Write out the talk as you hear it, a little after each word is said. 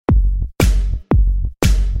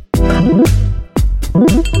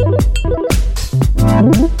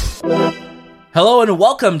Hello and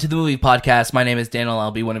welcome to the movie podcast. My name is Daniel.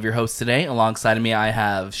 I'll be one of your hosts today. Alongside of me, I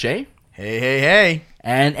have Shay. Hey.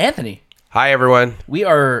 And Anthony. Hi, everyone. We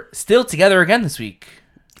are still together again this week.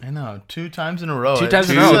 I know, 2 times in a row. Two times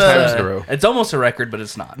in a row. It's almost a record, but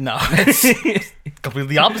it's not. No, it's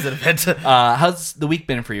completely the opposite of it. How's the week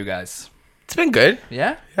been for you guys? It's been good.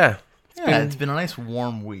 Yeah? Yeah. It's been a nice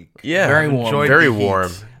warm week. Yeah. Very warm. Very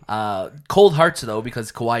warm. Cold hearts, though,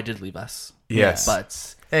 because Kawhi did leave us. Yes.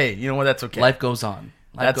 But hey, you know what? That's okay. life goes on.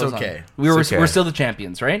 That's okay. We're still the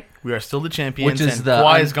champions, right? We are still the champions, Which is and the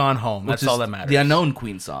Kawhi's gone home. That's all that matters. The Unknown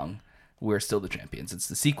Queen song. We're still the champions. It's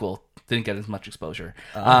the sequel. Didn't get as much exposure.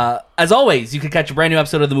 As always, you can catch a brand new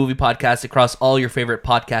episode of the Movie Podcast across all your favorite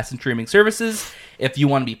podcast and streaming services. If you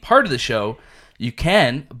want to be part of the show, you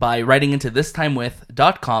can by writing into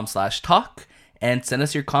thistimewith.com/talk and send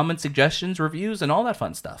us your comments, suggestions, reviews, and all that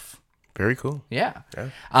fun stuff. Very cool. Yeah.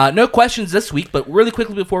 No questions this week, but really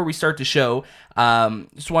quickly before we start the show,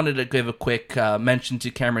 just wanted to give a quick mention to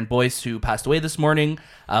Cameron Boyce, who passed away this morning.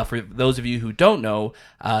 For those of you who don't know,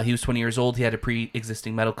 he was 20 years old. He had a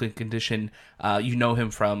pre-existing medical condition. You know him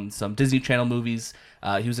from some Disney Channel movies.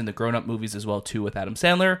 He was in the Grown Up movies as well, too, with Adam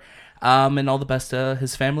Sandler. And all the best to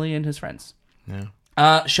his family and his friends.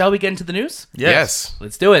 Yeah. Shall we get into the news? Yes.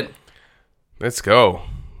 Let's do it. Let's go.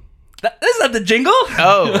 Is that the jingle?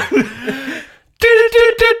 Oh.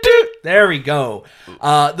 There we go.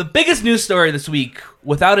 The biggest news story this week,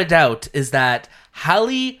 without a doubt, is that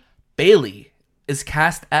Halle Bailey is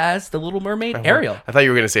cast as the Little Mermaid Ariel. I thought you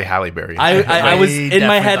were going to say Halle Berry. I was in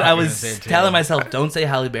my head. I was say it too. telling myself, "Don't say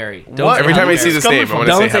Halle Berry." Every time I see this name, I want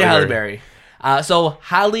to Don't say say Halle Halle Berry. Berry. So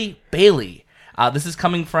Halle Bailey. This is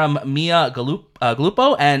coming from Mia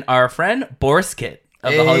Galupo and our friend Boris Kitt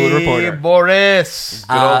of The Hollywood Reporter. Boris.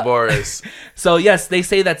 Good old Boris. So yes, they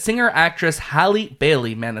say that singer-actress Halle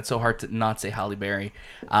Bailey, man, that's so hard to not say Halle Berry,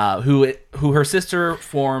 who her sister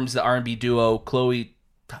forms the R&B duo Chloe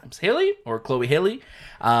Haley,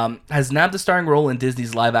 has nabbed a starring role in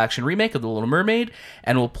Disney's live-action remake of The Little Mermaid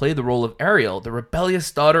and will play the role of Ariel, the rebellious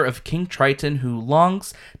daughter of King Triton who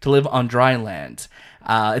longs to live on dry land.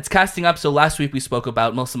 It's casting up, so last week we spoke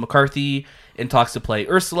about Melissa McCarthy in talks to play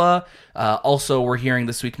Ursula. Also, we're hearing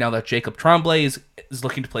this week now that Jacob Tremblay is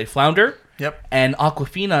looking to play Flounder. Yep. And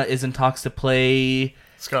Awkwafina is in talks to play...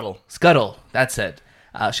 Scuttle. That's it.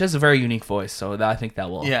 She has a very unique voice, so I think that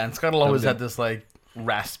will... Yeah, and Scuttle always had this, like,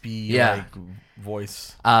 raspy,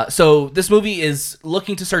 voice. So this movie is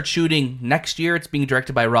looking to start shooting next year. It's being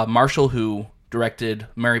directed by Rob Marshall, who directed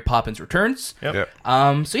Mary Poppins Returns. Yep.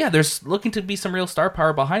 So yeah, there's looking to be some real star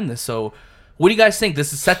power behind this. So what do you guys think?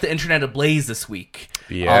 This has set the internet ablaze this week.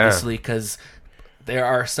 Yeah. Obviously, because there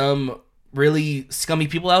are some really scummy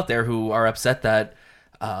people out there who are upset that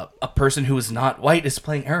a person who is not white is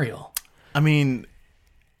playing Ariel. I mean,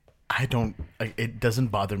 it doesn't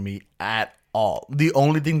bother me at all. The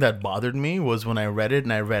only thing that bothered me was when I read it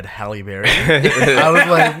and I read Halle Berry. I was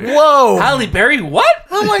like, whoa. Halle Berry, what?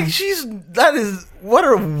 I'm like, what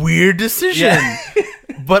a weird decision. Yeah.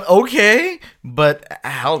 But okay. But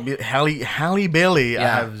Halle Bailey, Yeah. I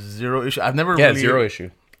have zero issue. I've never Zero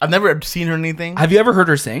issue. I've never seen her in anything. Have you ever heard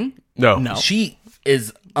her sing? No. She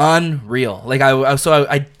is unreal. Like I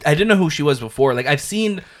didn't know who she was before. Like I've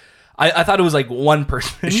seen... I thought it was like one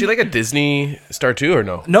person. Is she like a Disney star too, or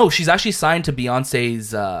no? No, she's actually signed to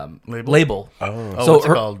Beyonce's label. Oh, So what's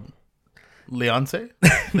her- it called? Leonce?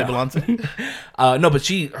 Leonce? No, but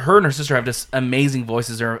her and her sister have just amazing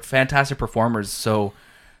voices. They're fantastic performers. So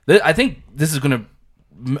I think this is going to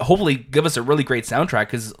hopefully give us a really great soundtrack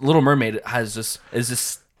because Little Mermaid is just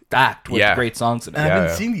stacked with great songs in it. And I've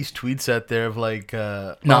been seeing these tweets out there of like...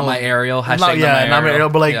 Not my Ariel. Hashtag not my Ariel.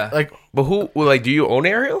 But like But who? Well, like, do you own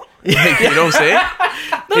Ariel? Like, you know what I'm saying?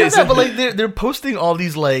 No, but like they're posting all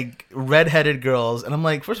these like redheaded girls, and I'm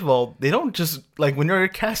like, first of all, they don't just like when you're a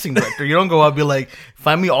casting director, you don't go out and be like,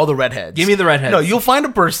 find me all the redheads. Give me the redheads. No, you'll find a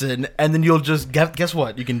person, and then you'll just guess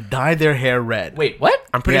what? You can dye their hair red. Wait, what?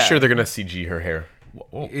 I'm pretty sure they're gonna CG her hair.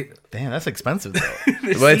 Whoa. Damn, that's expensive though.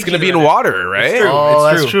 Well, it's gonna be in water, right? Oh,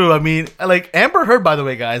 It's that's true. I mean, like Amber Heard, by the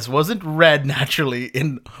way, guys, wasn't red naturally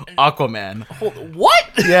in Aquaman.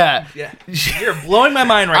 What? Yeah. Yeah. You're blowing my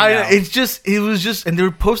mind right now. It was just, and they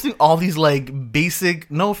were posting all these like basic,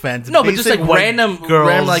 no offense, No, but just like white random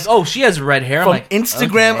girls, like, oh, she has red hair. I'm from like,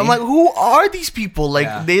 Instagram. okay. I'm like, who are these people? Like,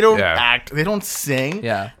 Yeah. they don't Yeah. act, they don't sing.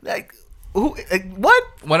 Yeah. Like, who? Like, what?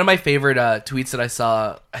 One of my favorite tweets that I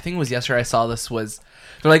saw, I think it was yesterday I saw this, was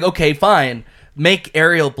they're like, okay, fine, make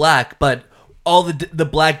Ariel black, but all the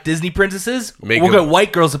black Disney princesses. Make We'll them- get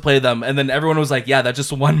white girls to play them, and then everyone was like, "Yeah, that's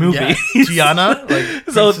just one movie." Yeah. Tiana, like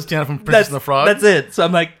So Princess Tiana from Princess and the Frog. That's it. So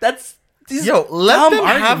I'm like, that's these let dumb them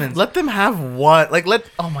arguments. have. Let them have one. Like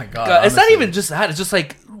oh my god. It's not honestly. even just that. It's just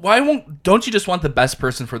like, don't you just want the best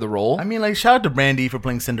person for the role? I mean, like shout out to Brandy for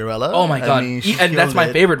playing Cinderella. Oh my god! I mean, she And that's killed my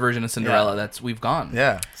it. favorite version of Cinderella. We've gone.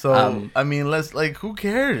 Yeah. So I mean, who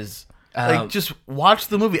cares? Like, just watch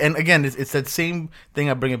the movie. And again, it's that same thing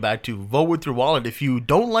I bring it back to. Vote with your wallet. If you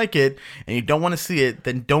don't like it and you don't want to see it,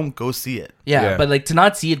 then don't go see it. Yeah, but like to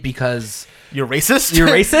not see it because you're racist. You're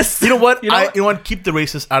racist. You know what? You know what? Keep the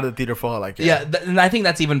racist out of the theater for all I care. Yeah, and I think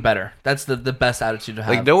that's even better. That's the best attitude to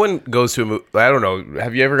have. Like no one goes to a movie. I don't know.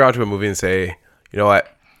 Have you ever gone to a movie and say, you know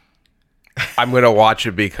what? I'm gonna watch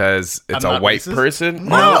it because it's I'm a not white racist? person on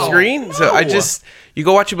No. the screen. So you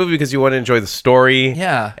go watch a movie because you want to enjoy the story.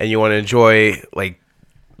 Yeah. And you want to enjoy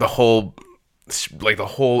the whole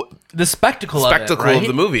the spectacle of it, right?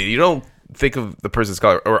 the movie. You don't think of the person's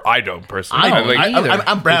color, or I don't personally. I don't Like, either.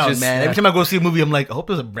 I'm brown, It's just- man. Every time I go see a movie, I'm like, I hope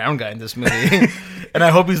there's a brown guy in this movie, and I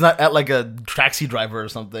hope he's not at like a taxi driver or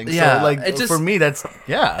something. Yeah, so, like it just- for me, that's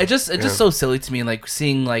It's just so silly to me, like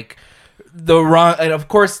seeing like the wrong. And of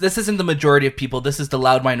course, this isn't the majority of people. This is the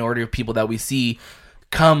loud minority of people that we see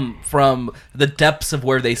come from the depths of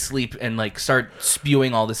where they sleep and like start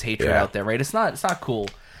spewing all this hatred out there. Right? It's not cool.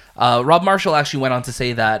 Rob Marshall actually went on to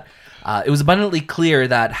say that it was abundantly clear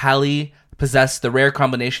that Halle possessed the rare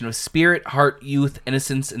combination of spirit, heart, youth,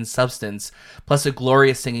 innocence, and substance, plus a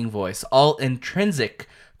glorious singing voice, all intrinsic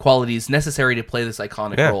qualities necessary to play this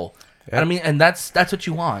iconic role. Yeah. I mean, and that's what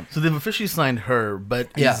you want. So they've officially signed her, but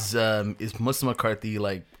is Melissa McCarthy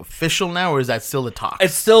like official now, or is that still the talk?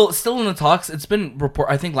 It's still in the talks. It's been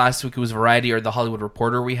I think last week it was Variety or the Hollywood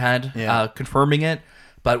Reporter we had confirming it,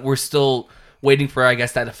 but we're still waiting for, I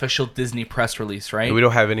guess, that official Disney press release, right? We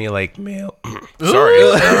don't have any mail. Sorry.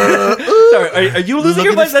 Sorry, are you losing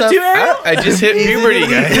your voice too, Ariel? I just hit puberty,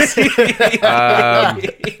 guys.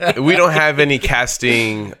 We don't have any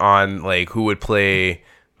casting on who would play.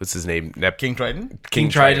 What's his name? King Triton? King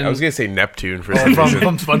Triton. I was gonna say Neptune for some reason.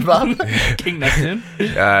 from SpongeBob? King Neptune?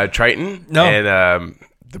 Triton. No. And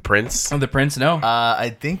the Prince. Oh, the Prince? No.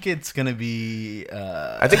 I think it's gonna be.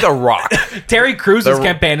 I think a Rock. Terry Crews is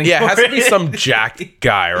campaigning. Yeah, it for has to be it. some jacked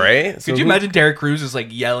guy, right? Could you imagine Terry Crews just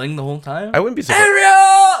yelling the whole time? I wouldn't be surprised.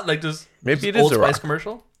 Ariel! Like just Maybe just it is Old The Spice Rock.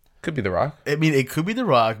 commercial. Could be The Rock. I mean, it could be The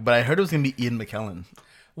Rock, but I heard it was gonna be Ian McKellen.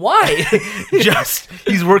 Why?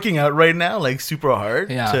 He's working out right now, super hard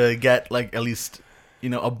Yeah. to get at least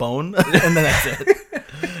a bone, and then that's it.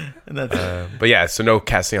 And that's it. But yeah, so no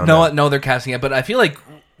casting on that. No, they're casting it, but I feel like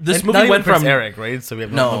this And movie not even went Prince from Eric, right? So we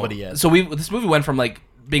have nobody yet. So this movie went from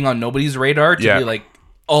being on nobody's radar to be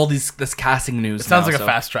all this casting news. It sounds now, like a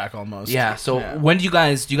fast track almost. Yeah. So when do you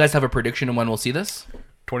guys have a prediction on when we'll see this?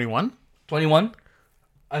 21. 21.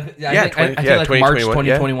 I feel like 2021, March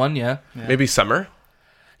 2021. Yeah. Maybe summer.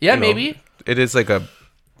 Yeah, You know, maybe. It is a.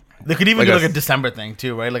 They could even Like do a- a December thing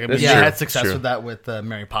too, right? Like I mean, That's they true, had success true. with that with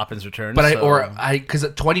Mary Poppins Return. But so- because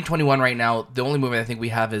 2021 right now, the only movie I think we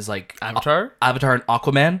have is Avatar? Avatar and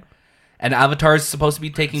Aquaman, and Avatar is supposed to be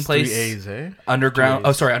taking place 3 A's, eh? underground.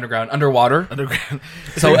 Oh, sorry, underwater. Underground.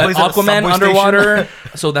 So It plays at a Aquaman subway underwater.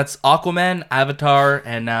 station. So that's Aquaman, Avatar,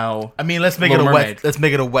 and now I mean, let's make Little it a Mermaid. wet. Let's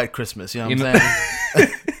make it a wet Christmas. You know what I'm saying?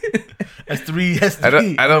 That's three. I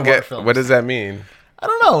don't underwater get. films. What does that mean? I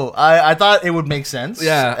don't know. I thought it would make sense.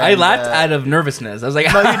 yeah, I And, laughed out of nervousness. I was like,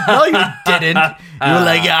 No, you didn't. You were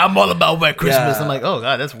like, yeah, I'm all about wet Christmas. Yeah. I'm like, oh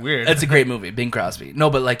god, that's weird. it's a great movie, Bing Crosby. No,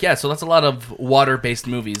 but so that's a lot of water-based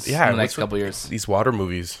movies Yeah, in the next what's with couple years. These water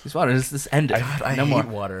movies. This water, this ended. I no hate more.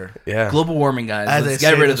 water. Yeah. Global warming, guys. As Let's I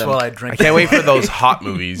get say rid of this them. while I drink. I can't wait for those hot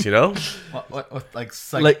movies. You know, What, like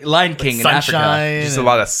Like Lion King in Africa. sunshine. just a and,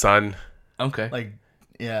 lot of sun. Okay. like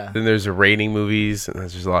yeah. Then there's the raining movies, and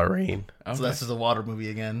there's just a lot of rain. okay. So that's just a water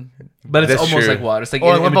movie again. But it's That's almost true. like water. It's like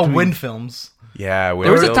Or in what about between. wind films? Yeah,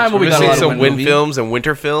 There was a time when we got a lot of some wind wind movies. films and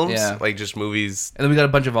winter films. Yeah. Like just movies. And then we got a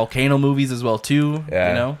bunch of volcano movies as well too. Yeah.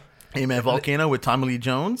 You know. Hey man, Volcano with Tommy Lee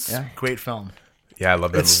Jones. Yeah. Great film. Yeah, I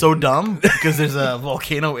love that. It's so dumb because there's a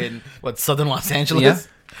volcano in southern Los Angeles. Yeah.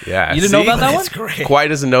 Yeah, You didn't know see? about that one? It's great. Kawhi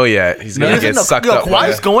doesn't know yet. He's No, gonna he get sucked Yo, up. by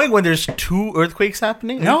Kawhi's it. going when there's 2 earthquakes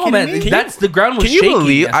happening. Are you No, kidding man. me? That's the ground was Can you shaking.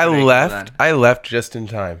 believe I yesterday left? for that. I left just in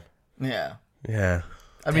time. Yeah. Yeah.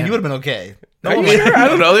 I mean, you would have been okay. Are you sure? I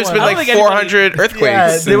don't know. There's been I don't like think 400 earthquakes. Yeah,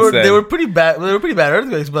 Since then. they were pretty bad. They were pretty bad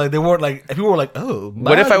earthquakes, but like they weren't like people were like, oh.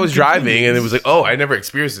 What if I was driving continues. and it was like, oh, I never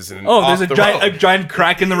experienced this? And Oh, there's off a the road. giant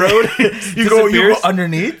crack in the road. you go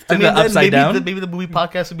underneath? To the then upside maybe down? maybe the movie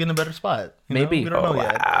podcast would be in a better spot. You know? Maybe. We don't know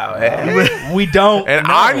yet. Wow, hey. We don't. And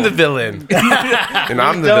know. I'm the villain. And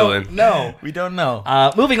I'm the villain. No. We don't know.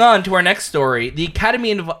 Moving on to our next story. The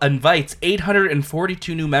Academy invites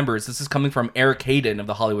 842 new members. This is coming from Eric Hayden of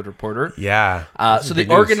The Hollywood Reporter. Yeah. So the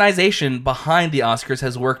organization behind the Oscars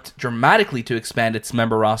has worked dramatically to expand its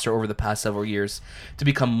member roster over the past several years to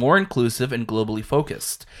become more inclusive and globally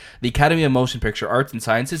focused. The Academy of Motion Picture Arts and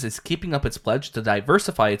Sciences is keeping up its pledge to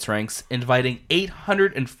diversify its ranks, inviting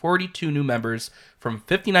 842 new members from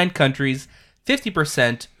 59 countries,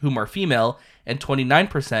 50% whom are female, and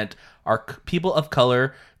 29% are people of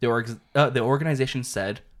color, the organization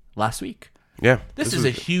said last week. Yeah. This is a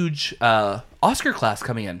huge Oscar class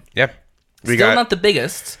coming in. Yep. Still not the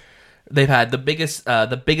biggest. They've had the biggest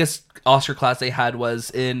Oscar class they had was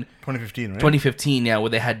in 2015, right? 2015, yeah, where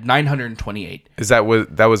they had 928. Is that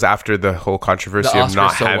was after the whole controversy The of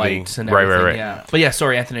not Oscars so having white and right, everything, right. Yeah. But yeah,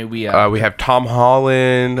 sorry, Anthony. We We have Tom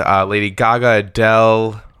Holland, Lady Gaga,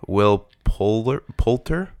 Adele, Will Poulter,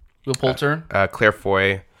 Will Poulter, Claire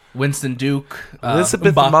Foy, Winston Duke,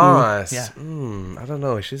 Elizabeth Mbaku. Moss. Yeah. I don't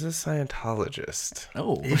know. She's a Scientologist.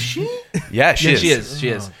 Oh, Is she? Yeah, she is. she is. She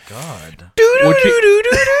is. Oh God. Which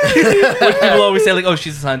people always say like, oh,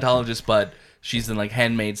 she's a Scientologist, but she's in like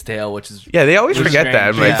Handmaid's Tale, which is Yeah, they always Which is forget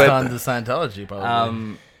that. strange. I'm like, Based but on the Scientology,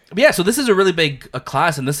 probably. but yeah. So this is a really big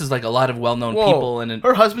class, and this is like a lot of well-known Whoa. people, and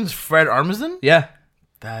Her husband's Fred Armisen? yeah,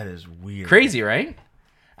 That is weird. crazy, right?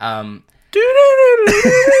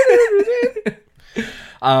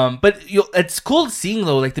 But it's cool seeing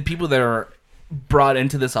though, like the people that are brought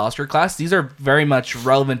into this Oscar class. These are very much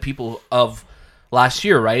relevant people of last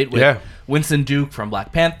year, right? With Yeah. Winston Duke from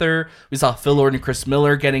Black Panther. We saw Phil Lord and Chris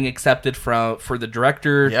Miller getting accepted for the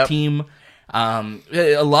director Yep. team.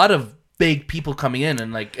 A lot of big people coming in,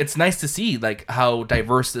 and like it's nice to see like how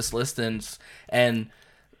diverse this list is. And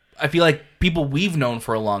I feel like people we've known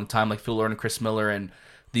for a long time, like Phil Lord and Chris Miller, and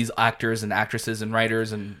these actors and actresses and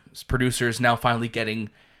writers and producers now finally getting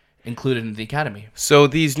included in the Academy. So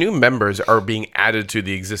these new members are being added to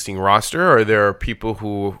the existing roster, or there are people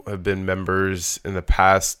who have been members in the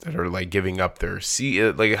past that are like giving up their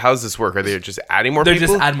seat? Like, how does this work? Are they just adding more They people?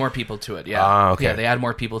 just add more people to it. Yeah. Okay. Yeah, they add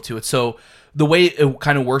more people to it. So the way it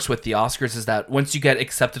kind of works with the Oscars is that once you get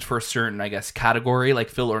accepted for a certain, I guess, category, like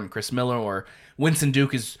Phil Lord and Chris Miller or Winston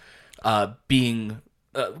Duke is being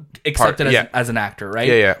accepted as an actor, right?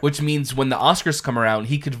 Yeah, yeah. Which means when the Oscars come around,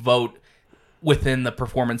 he could vote within the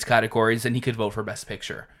performance categories, and he could vote for Best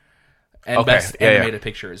Picture and Best Animated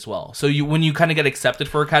Picture as well. So when you kind of get accepted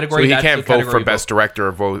for a category, So he that's can't the vote category for you Best Director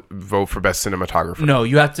or vote for Best Cinematographer. No,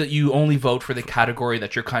 you only vote for the category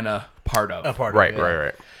that you're kind of part of.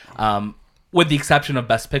 Right. With the exception of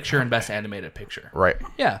Best Picture and Best Animated Picture. Right.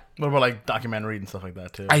 Yeah. What about like documentary and stuff like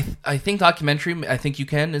that too? I think documentary, I think you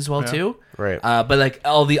can as well too. Right. But like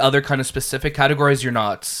all the other kind of specific categories, you're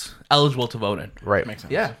not eligible to vote in. Right. Makes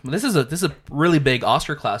sense. Yeah. This is a really big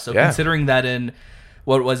Oscar class. So Yeah. considering that in,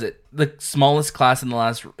 what was it? The smallest class in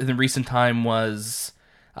the recent time was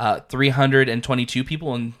 322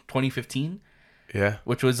 people in 2015, Yeah.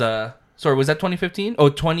 which was sorry, was that 2015? Oh,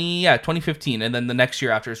 2015. And then the next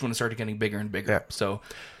year after is when it started getting bigger and bigger. Yeah. So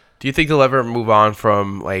Do you think they'll ever move on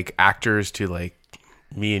from like actors to like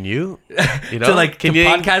me and you? You know,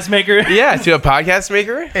 podcast maker. Yeah, to a podcast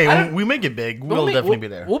maker. Hey, when we make it big, we'll definitely be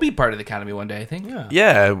there. We'll be part of the Academy one day, I think. Yeah.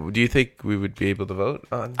 Yeah. Do you think we would be able to vote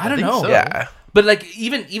on? I don't think know. so. Yeah. But like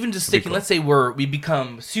even just thinking, let's say we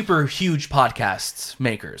become super huge podcast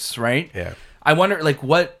makers, right? Yeah. I wonder, like,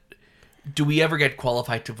 what do we ever get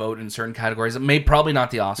qualified to vote in certain categories? Probably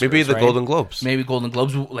not the Oscars. Maybe the right? Golden Globes. Maybe Golden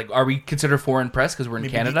Globes. Like, are we considered foreign press because we're in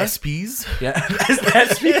Maybe Canada? the SPs. Yeah,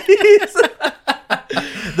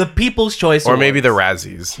 the People's Choice, Or maybe Awards. the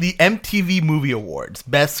Razzies. The MTV Movie Awards,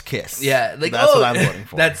 Best Kiss. Yeah, like that's what I'm voting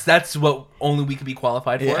for. That's what only we could be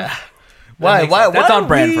qualified for. Yeah. Why? makes sense. That's why on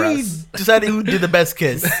brand for we us. Decided who did the best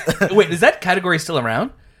kiss. Wait, is that category still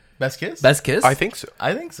around? Best kiss? Best Kiss? I think so.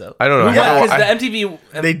 I think so. I don't know. Yeah, because I- the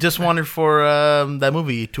MTV. They just won it for that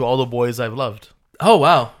movie, To All the Boys I've Loved. Oh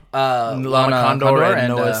wow, Lana Condor and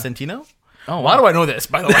Noah Centino. Oh, Why wow. do I know this,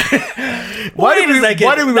 by the way? Why Wait did a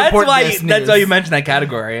second. we report that's why, this That's news? why you mentioned that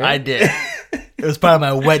category. Eh? I did. It was part of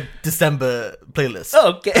my wet December playlist.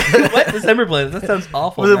 Oh, okay. What December playlist? That sounds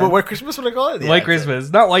awful. Was it man. White Christmas? What I call it? Yeah, White that's Christmas,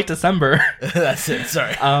 not White December. it. That's it.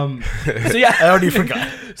 Sorry. So yeah, I already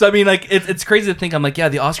forgot. So I mean, like, it's crazy to think. I'm like, yeah,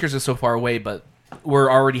 the Oscars are so far away, but we're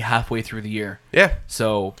already halfway through the year. Yeah.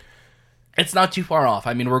 So It's not too far off.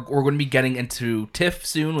 I mean, we're going to be getting into TIFF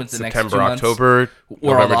soon with the next 2 September, months. October,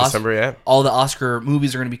 Where November, December, yeah. All the Oscar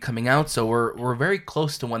movies are going to be coming out, so we're very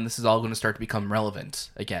close to when this is all going to start to become relevant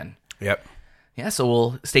again. Yep. Yeah, so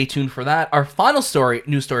we'll stay tuned for that. Our final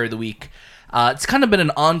news story of the week. It's kind of been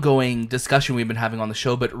an ongoing discussion we've been having on the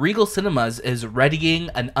show, but Regal Cinemas is readying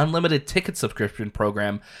an unlimited ticket subscription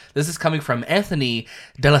program. This is coming from Anthony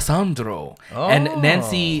D'Alessandro and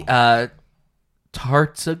Nancy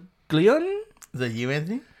Tartaglione. Is that you,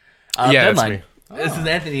 Anthony? Yeah, that's Deadline. me. This is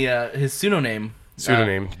Anthony, his pseudonym.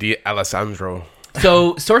 Di Alessandro.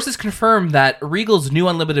 So, sources confirm that Regal's new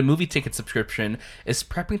unlimited movie ticket subscription is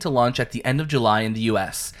prepping to launch at the end of July in the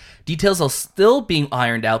US. Details are still being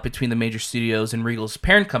ironed out between the major studios and Regal's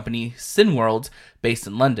parent company, Cineworld, based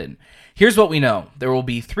in London. Here's what we know. There will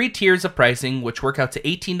be 3 tiers of pricing, which work out to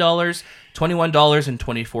 $18, $21, and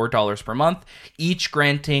 $24 per month, each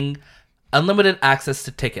granting unlimited access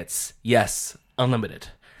to tickets. Yes, unlimited.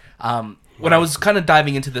 When I was kind of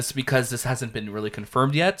diving into this, because this hasn't been really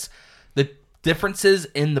confirmed yet, the differences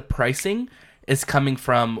in the pricing is coming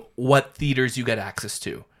from what theaters you get access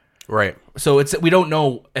to. Right. So we don't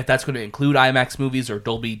know if that's going to include IMAX movies or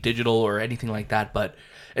Dolby Digital or anything like that, but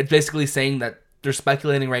it's basically saying that they're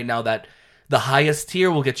speculating right now that the highest tier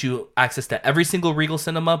will get you access to every single Regal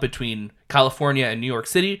cinema between California and New York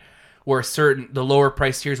City, where the lower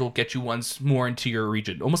price tiers will get you ones more into your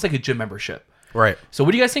region, almost like a gym membership. Right. So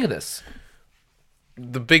what do you guys think of this? I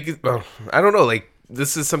don't know. Like,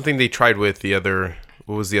 this is something they tried with the other.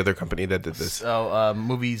 What was the other company that did this?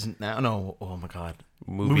 Movies now. No, oh my god,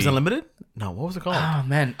 Movies Unlimited. No, what was it called? Oh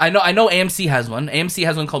man, I know AMC has one. AMC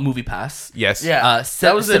has one called Movie Pass. Yes. Yeah,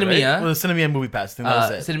 that was Cinemia. Cinemia. It was Cinemia Movie Pass. I think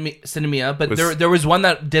that was it. Cinemia, but there was one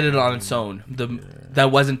that did it on its own.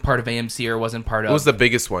 That wasn't part of AMC or wasn't part of. What was the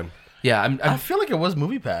biggest one? Yeah, I feel like it was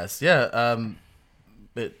Movie Pass. Yeah.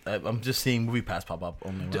 I'm just seeing Movie Pass pop up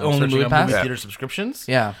only. When Only I'm searching Movie on Pass? movie Yeah. theater subscriptions.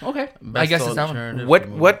 Yeah. Okay. I guess it's that one. alternative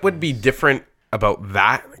What would be different about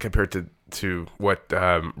that compared to what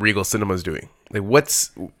Regal Cinema's doing? Like,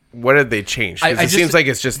 what did they change? 'Cause it seems like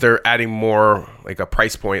it's just they're adding more, like a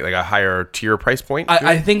price point, like a higher tier price point.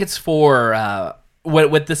 I think it's for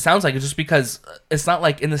what this sounds like is just because it's not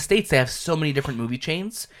like in the States they have so many different movie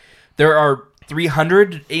chains. There are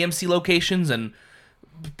 300 AMC locations and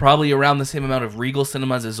probably around the same amount of Regal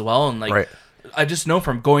cinemas as well. And like, Right. I just know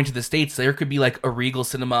from going to the States, there could be like a Regal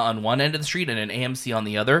cinema on one end of the street and an AMC on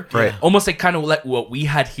the other. Right. Almost like kind of like what we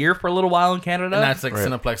had here for a little while in Canada. And that's like Right.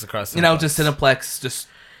 Cineplex across. you know, just Cineplex, just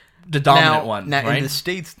the dominant one. Now right? in the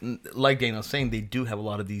States, like Daniel's saying, they do have a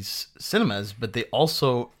lot of these cinemas, but they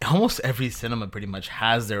also almost every cinema pretty much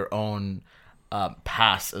has their own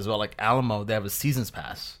pass as well. Like Alamo, they have a seasons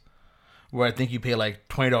pass, where I think you pay like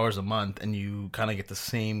 $20 a month and you kind of get the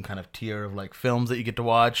same kind of tier of like films that you get to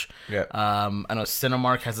watch. Yeah. I know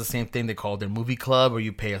Cinemark has the same thing. They call it their movie club, where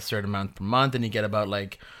you pay a certain amount per month and you get about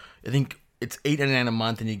like, I think it's $8.99 a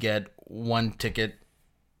month and you get one ticket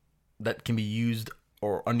that can be used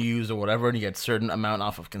or unused or whatever, and you get certain amount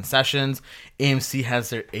off of concessions. AMC has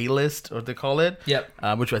their A-list, or what they call it. Yep.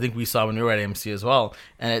 Which I think we saw when we were at AMC as well.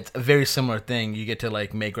 And it's a very similar thing. You get to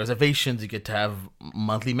like make reservations. You get to have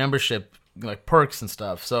monthly membership, like perks and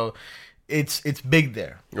stuff. So it's big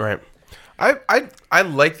there. Right. I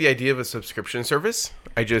like the idea of a subscription service.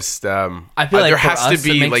 I just I feel like there for has to us,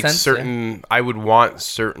 it be makes like sense, certain. I would want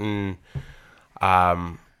certain,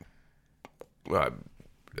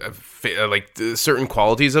 like certain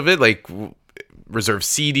qualities of it, like reserved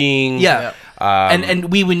seating. Yeah.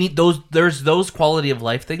 And we would need those. There's those quality of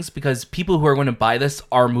life things because people who are going to buy this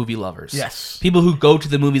are movie lovers. Yes. People who go to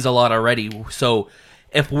the movies a lot already. So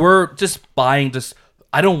if we're just buying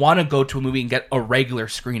I don't want to go to a movie and get a regular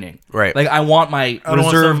screening. Right. Like I want my don't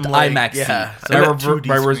want reserved some, like, IMAX yeah, seat. some My,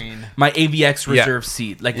 2D screen. my AVX Yeah. reserved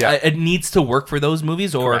seat. Like Yeah. it needs to work for those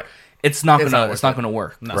movies or Correct. it's not It's gonna not it's worth not it. gonna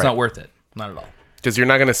work. No. It's not worth it. Not at all. Because you're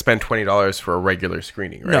not going to spend $20 for a regular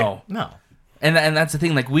screening, right? No. No. And that's the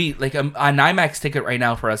thing. Like an IMAX ticket right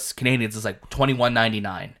now for us Canadians is like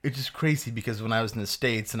 $21.99. It's just crazy because when I was in the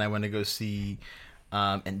States and I went to go see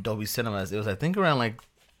in Dolby Cinemas, it was I think around like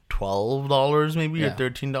 $12 maybe Yeah. or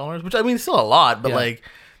 $13, which I mean it's still a lot, but Yeah. like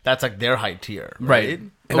that's like their high tier, Right. right?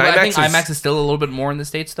 And Well, I think IMAX is- IMAX is still a little bit more in the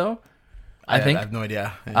States though. I think. I have no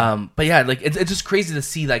idea. But yeah, like it's just crazy to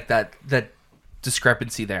see like that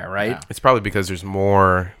discrepancy there, right? Yeah. It's probably because there's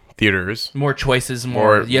more theaters. More choices,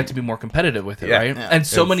 more More- you have to be more competitive with it, Yeah. right? Yeah. And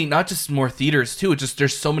so It's- many, not just more theaters too. It's just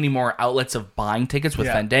there's so many more outlets of buying tickets with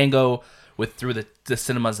Yeah. Fandango, through the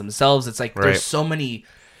cinemas themselves. It's like Right. there's so many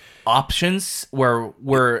options where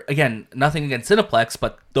we're, again, nothing against Cineplex,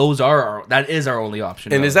 but that is our only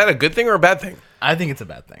option. And really. is that a good thing or a bad thing? I think it's a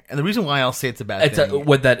bad thing, and the reason why I'll say it's a bad thing,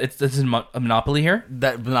 it's a monopoly here.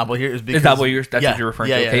 That monopoly here is because is that what you're referring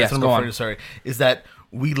to? Okay, that's what I'm referring to. Sorry, is that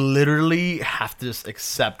we literally have to just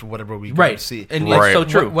accept whatever we go to see, and it's so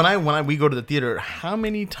true. When we go to the theater, how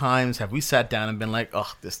many times have we sat down and been like,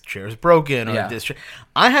 "Oh, this chair is broken," or this chair?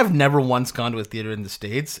 I have never once gone to a theater in the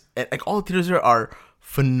States, and like all the theaters there are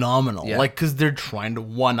phenomenal, like because they're trying to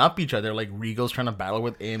one up each other. Like Regal's trying to battle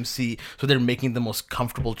with AMC, so they're making the most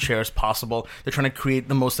comfortable chairs possible. They're trying to create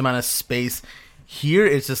the most amount of space. Here,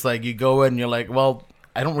 it's just like you go in and you're like, well,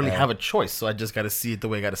 I don't really have a choice, so I just got to see it the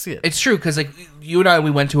way I got to see it. It's true, because like you and I,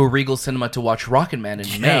 we went to a Regal cinema to watch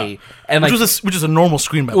Rocketman in May, and which is a normal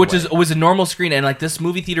screen, by the way. Was a normal screen, and like this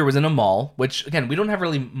movie theater was in a mall, which again we don't have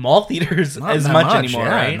really mall theaters as much anymore,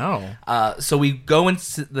 right? No. So we go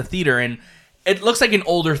into the theater and. It looks like an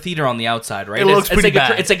older theater on the outside, right? It looks pretty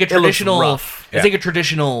bad. It's like a traditional. It looks rough. It's like a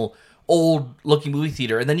traditional old-looking movie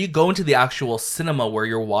theater, and then you go into the actual cinema where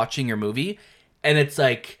you're watching your movie, and it's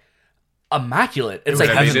like immaculate. It's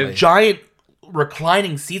like these giant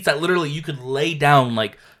reclining seats that literally you could lay down,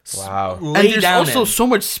 like and there's also so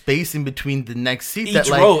much space in between the next seat. Each that,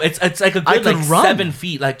 like, row, it's like a good like run. 7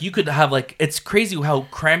 feet. Like you could have like it's crazy how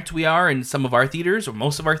cramped we are in some of our theaters or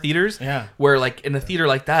most of our theaters. Yeah, where like in a theater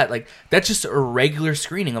like that, like that's just a regular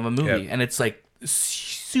screening of a movie, and it's like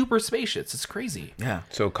super spacious. It's crazy. Yeah.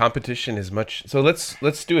 So competition is much. So let's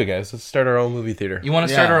do it, guys. Let's start our own movie theater. You want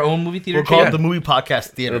to start our own movie theater? We'll call it the Movie Podcast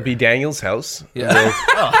Theater. It'll be Daniel's house. Yeah.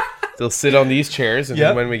 They'll sit on these chairs, and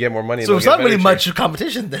then when we get more money, so it's not really much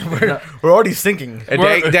competition. Then we're already sinking. And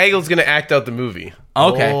Daniel's gonna act out the movie.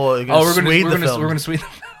 Okay. We're gonna sway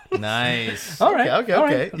the Nice. All right.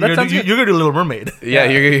 Okay. You're gonna do Little Mermaid. Yeah,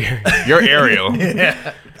 you're Ariel.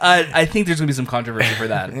 Yeah. I think there's gonna be some controversy for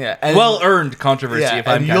that. Yeah. Well-earned controversy. Yeah, if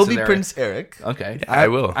I'm and you'll be Prince Eric. Okay. Yeah, I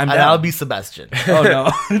will. And I'll be Sebastian. Oh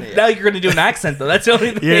no. Now you're gonna do an accent though. That's the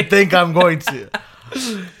only thing. You think I'm going to,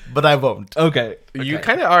 but I won't. Okay. You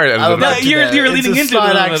kind of are. You're leading into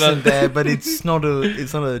a accent there, but it's not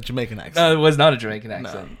a Jamaican accent. No, it was not a Jamaican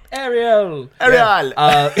accent. No. Ariel.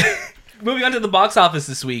 Moving on to the box office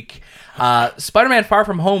this week. Spider-Man Far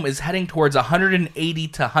From Home is heading towards 180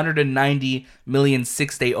 to 190 million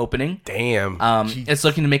 6-day opening. Damn. It's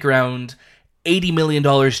looking to make around $80 million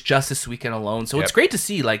just this weekend alone. So it's great to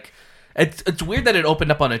see. Like, it's weird that it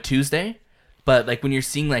opened up on a Tuesday, but like when you're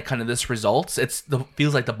seeing like kind of this results,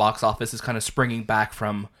 feels like the box office is kind of springing back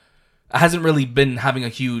from. It hasn't really been having a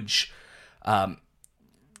huge,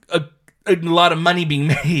 a lot of money being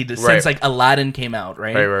made since like Aladdin came out,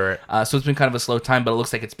 right? Right. So it's been kind of a slow time, but it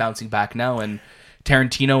looks like it's bouncing back now. And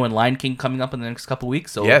Tarantino and Lion King coming up in the next couple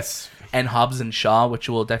weeks. So yes, and Hobbs and Shaw, which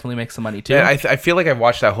will definitely make some money too. Yeah, I feel like I've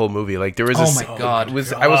watched that whole movie. Like there was. My god!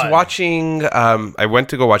 I was watching. I went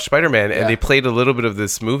to go watch Spider-Man, and they played a little bit of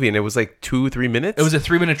this movie, and it was like 2-3 minutes. It was a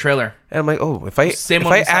 3-minute trailer, and I'm like, oh, if I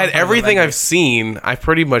add everything I've seen, I've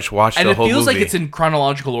pretty much watched the whole movie. And it feels like it's in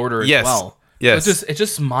chronological order as well. Yes, so it's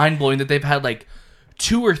just mind blowing that they've had like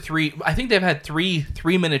 2 or 3. I think they've had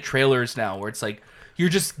 3-minute trailers now, where it's like you're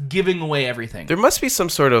just giving away everything. There must be some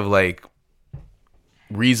sort of like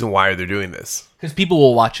reason why they're doing this, because people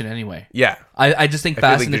will watch it anyway. Yeah, I just think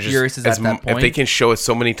Fast and the Furious is at that point. If they can show it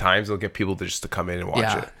so many times, they'll get people to come in and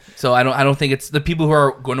watch it. So I don't think it's the people who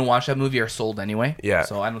are going to watch that movie are sold anyway. Yeah.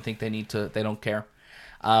 So I don't think they need to. They don't care.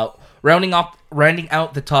 Rounding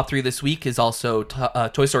out the top 3 this week is also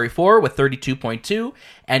Toy Story 4 with 32.2,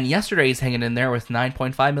 and Yesterday's hanging in there with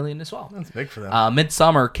 9.5 million as well. That's big for them.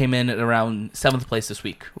 Midsommar came in at around 7th place this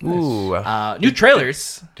week. Ooh. New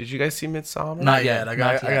trailers. Did you guys see Midsommar? Not yet. I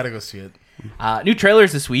gotta go see it. New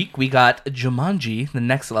trailers this week. We got Jumanji: The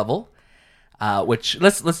Next Level, which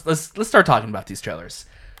let's start talking about these trailers.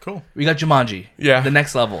 Cool. We got Jumanji. Yeah. The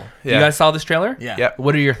Next Level. Yeah. You guys saw this trailer? Yeah.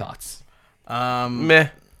 What are your thoughts? Meh.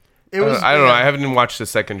 It was. I don't know. I haven't watched the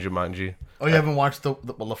second Jumanji. Oh, you haven't watched the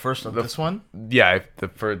first of this one? Yeah,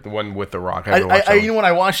 the one with The Rock. I haven't watched you know what?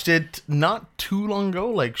 I watched it not too long ago,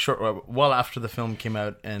 like well after the film came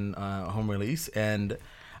out and home release, and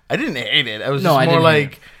I didn't hate it. I was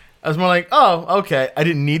more like, oh, okay. I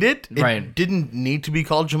didn't need it. It didn't need to be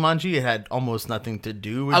called Jumanji. It had almost nothing to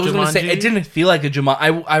do with Jumanji. I was going to say, it didn't feel like a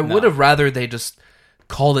Jumanji. I would have rather they just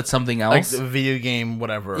called it something else. Like the video game,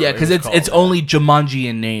 whatever. Yeah, because it's only Jumanji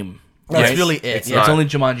in name. That's really it. It's only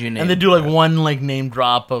Jumanji in name. And they do like one like name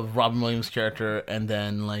drop of Robin Williams' character, and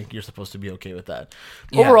then like you're supposed to be okay with that.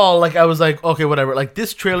 Yeah. Overall, like I was like, okay, whatever. Like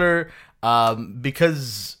this trailer,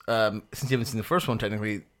 because since you haven't seen the first one,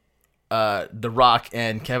 technically, The Rock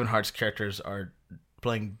and Kevin Hart's characters are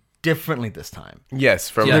playing differently this time. Yes,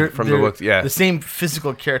 from They're the looks. Yeah, the same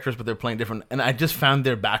physical characters, but they're playing different. And I just found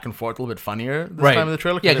their back and forth a little bit funnier this Right. time in the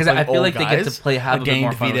trailer. Yeah, 'cause they're I playing feel old like they get to guys, play- have a bit Danny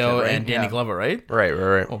more fun with it, DeVito right? and Danny Yeah. Glover, right?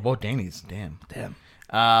 right. Oh, both Danny's. Damn. Damn.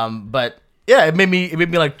 But yeah, it made me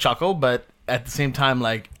like chuckle, but at the same time,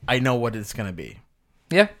 like I know what it's gonna be.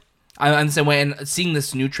 Yeah, I'm the same way. And seeing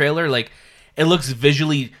this new trailer, like, it looks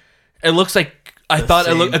visually, it looks like I thought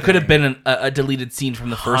it could have been a deleted scene from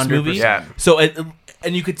the first movie. 100%. Yeah. So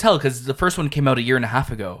and you could tell because the first one came out a year and a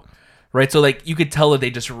half ago, right? So like you could tell that they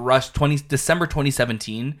just rushed December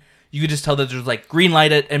 2017. You could just tell that there's like green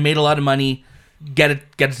light it and made a lot of money, get it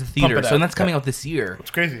to the theater. it So out. and that's coming out this year.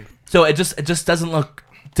 It's crazy. So it just doesn't look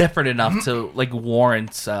different enough to like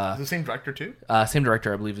warrant The same director too. same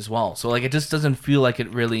director I believe as well. So like it just doesn't feel like it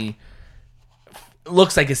really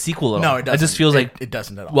looks like a sequel. No, it doesn't. It just feels like it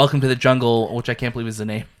doesn't at all. Welcome to the Jungle, which I can't believe is the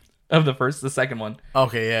name of the second one.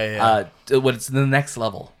 Okay, yeah. What's the next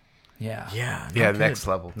level? Yeah. Yeah. Yeah, next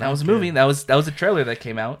level. That was a movie. That was a trailer that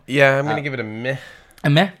came out. Yeah, I'm gonna give it a meh.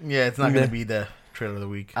 And meh. Yeah, it's not going to be the trailer of the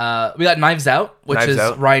week. We got Knives Out, which Knives is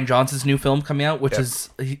Out. Ryan Johnson's new film coming out, which Yep. is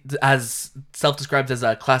as self-described as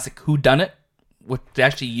a classic whodunit, which they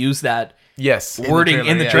actually use that Yes, wording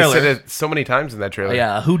in the They trailer. said it so many times in that trailer.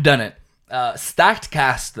 Yeah, whodunit. Stacked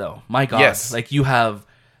cast though. My God. Yes. Like you have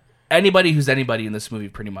anybody who's anybody in this movie,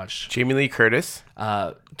 pretty much. Jamie Lee Curtis,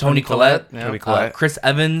 Tony Collette, yeah. Tony Collette. Chris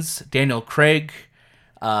Evans, Daniel Craig.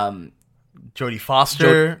 Jodie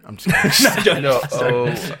Foster. I'm just kidding. no,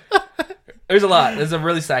 There's a lot. There's a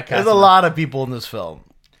really stacked cast. There's a lot of people in this film.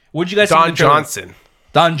 What'd you guys think of Don the trailer? Johnson.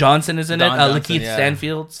 Don Johnson is in Don it. Johnson, Lakeith yeah.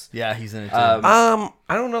 Stanfield's. Yeah, he's in it too. I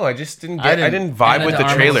don't know. I just didn't get. I didn't vibe Anna with de the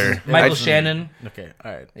Armas, trailer. Michael I- Shannon. okay,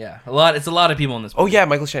 all right. Yeah, It's a lot of people in this. Oh Movie. yeah,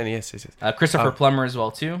 Michael Shannon. Yes. Christopher Plummer as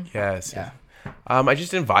well too. Yes. Yeah. I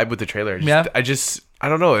just didn't vibe with the trailer. Yeah. I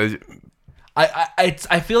don't know.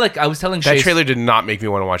 I feel like I was telling That Shay. trailer did not make me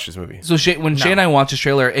want to watch this movie. So Shay, when Shay and I watched this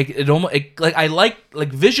trailer, it almost like I like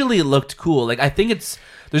visually it looked cool. Like I think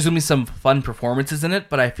there's gonna be some fun performances in it,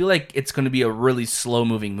 but I feel like it's gonna be a really slow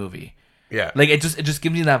moving movie. Yeah. Like it just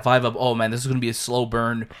gives me that vibe of, oh man, this is gonna be a slow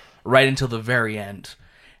burn right until the very end.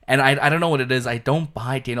 And I don't know what it is. I don't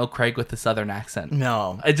buy Daniel Craig with the southern accent.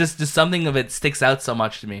 No, It just something of it sticks out so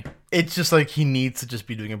much to me. it's just like he needs to just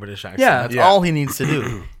be doing a British accent. Yeah. That's Yeah. all he needs to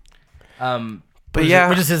do. But yeah.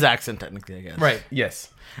 which is his accent technically, I guess. Right. Yes.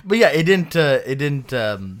 But yeah, it didn't.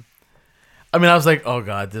 I mean, I was like, oh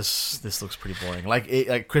god, this looks pretty boring.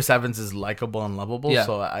 Like Chris Evans is likable and lovable, Yeah.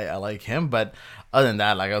 so I like him. But other than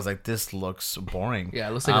that, like I was like, this looks boring. Yeah,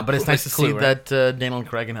 it looks like but it's nice to Clue, see right? that Daniel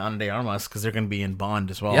Craig and Ana de Armas, because they're going to be in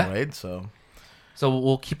Bond as well, Yeah. right? So So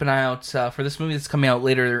we'll keep an eye out for this movie that's coming out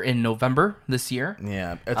later in November this year.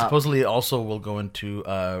 yeah, it supposedly also will go into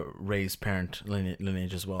Ray's parent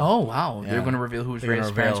lineage as well. Oh wow, Yeah. they're going to reveal who's They're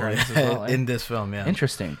Ray's gonna parents are in reveal this as well. eh? in this film. Yeah,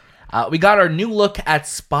 Interesting. We got our new look at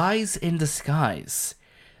Spies in Disguise,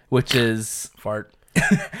 which is fart.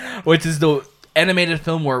 the animated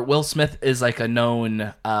film where Will Smith is like a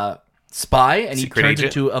known spy, and he Secret turns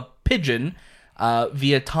agent. into a pigeon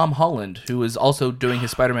via Tom Holland, who is also doing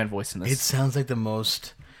his Spider-Man voice in this. It sounds like the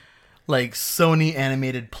most like Sony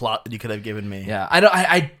animated plot that you could have given me. Yeah,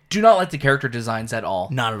 I do not like the character designs at all.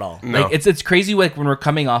 Not at all. No. Like it's crazy like when we're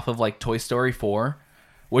coming off of like Toy Story 4,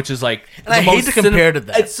 which is like And I hate to compare to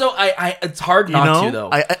that. It's so it's hard You not know, to though.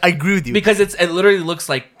 I agree with you. Because it literally looks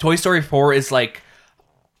like Toy Story 4 is like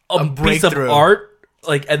a piece of breakthrough. art,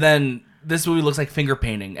 like, and then this movie looks like finger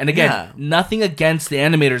painting. And again, Yeah. nothing against the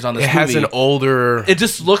animators on this It has movie. an older. It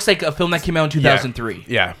just looks like a film that came out in 2003.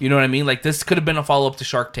 Yeah. You know what I mean? Like this could have been a follow up to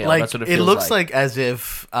Shark Tale. like That's what it it feels looks like as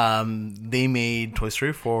if they made Toy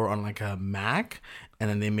Story 4 on like a Mac, and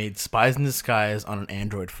then they made Spies in Disguise on an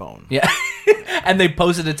Android phone. Yeah. And they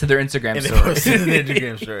posted it to their Instagram And they story. posted it in the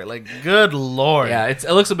Instagram story. Like, good lord. Yeah, it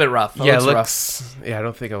looks a bit rough. Yeah, it rough. looks. Yeah, I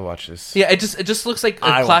don't think I'll watch this. Yeah, it just looks like I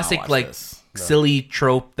a wanna classic watch like this. silly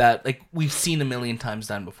trope that like we've seen a million times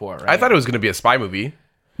done before, right? I thought it was going to be a spy movie,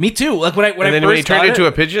 Me too. Like when I and then when he first turned got into it,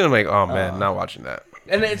 a pigeon, I'm like, oh man, not watching that.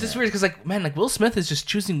 and it's just weird because like man, like Will Smith is just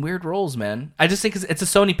choosing weird roles, man. I just think it's a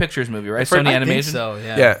Sony Pictures movie, right? Sony I think Animation. so,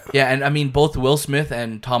 yeah. Yeah, Yeah, and I mean both Will Smith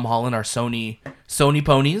and Tom Holland are Sony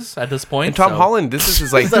ponies at this point. and Tom so- Holland. This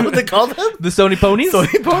is like Is that what they call them? the Sony ponies.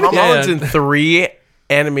 Sony ponies? Tom Yeah, Holland's yeah. in 3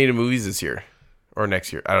 animated movies this year or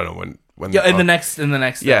next year. I don't know when. Yeah, in the next.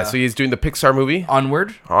 Yeah, so he's doing the Pixar movie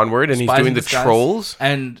Onward, Onward, and he's Spies doing in the Disguise, Trolls.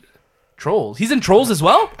 and Trolls. He's in Trolls as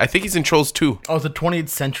well. I think he's in Trolls 2 Oh, it's a 20th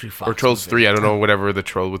Century Fox. or Trolls movie. 3. I don't know, whatever the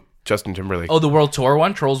troll with Justin Timberlake. Oh, the World Tour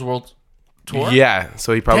one, Trolls World Tour. Yeah,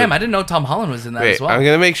 so he probably. Damn, I didn't know Tom Holland was in that Wait, as well. I'm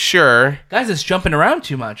gonna make sure. Guys, it's jumping around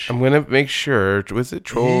too much. I'm gonna make sure. Was it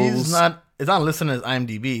Trolls? He's not it's not listed as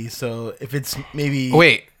IMDb. So if it's maybe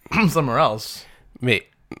somewhere else, Wait,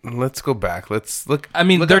 let's go back. Let's look. I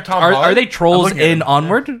mean, look at Tom are they trolls I'm looking at in him.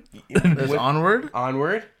 Onward? there's Onward,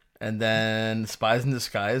 And and then Spies in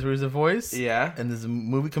Disguise, where he's a voice. Yeah. And there's a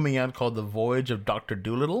movie coming out called The Voyage of Dr.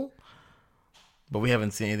 Dolittle, but we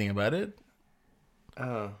haven't seen anything about it.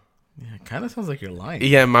 Oh. Yeah, it kind of sounds like you're lying.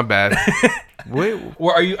 Yeah, my bad. Wait,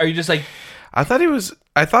 Or are you just like? I thought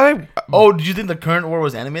I. Oh, did you think the current war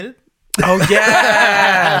was animated? Oh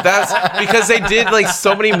yeah, that's because they did like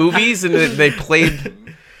so many movies and they played.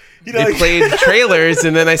 They played trailers,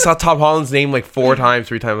 and then I saw Tom Holland's name like 3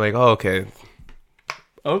 times. Like, oh, okay.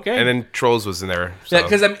 Okay. And then Trolls was in there. So. Yeah,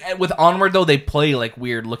 because with Onward though, they play like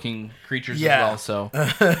weird looking creatures as well. So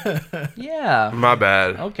yeah. My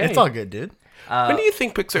bad. Okay. It's all good, dude. When do you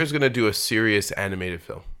think Pixar is going to do a serious animated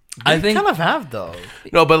film? I They think kind of have though.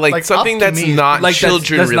 No, but like something up to that's me, not like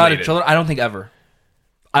children that's not a related. children. I don't think ever.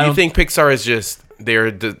 You think Pixar is just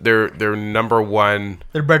their number one?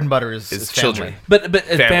 Their bread and butter is It's family. children. But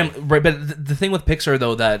Family. right, but the thing with Pixar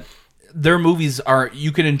though that their movies are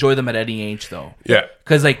you can enjoy them at any age though. Yeah.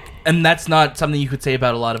 Because and that's not something you could say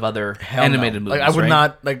about a lot of other Hell animated no. movies. Like I would right?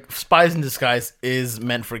 not like Spies in Disguise is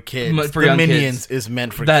meant for kids. For The young Minions kids. is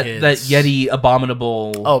meant for that kids. that Yeti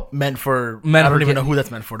abominable. Oh, meant for. Meant I for don't even kid- know who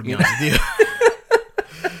that's meant for, to be honest with you.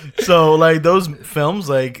 So like those films,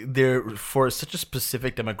 like they're for such a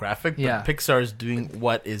specific demographic. But Yeah. Pixar is doing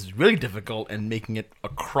what is really difficult and making it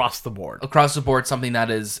across the board. across the board, something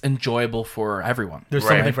that is enjoyable for everyone. There's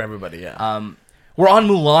Right. something for everybody. Yeah, We're on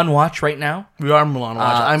Mulan watch right now. we are Mulan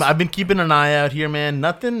watch. I've been keeping an eye out here, man.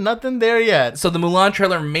 Nothing there yet. So the Mulan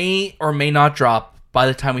trailer may or may not drop by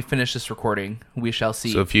the time we finish this recording. We shall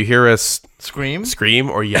see. So if you hear us Scream. scream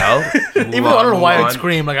or yell, Even though I don't know why I'd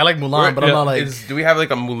scream. Like I like Mulan, but I'm not like. Do we have like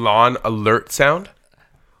a Mulan alert sound?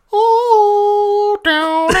 Oh,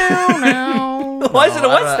 down, down, down. Why is it a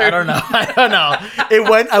Western? I don't know. I don't know. It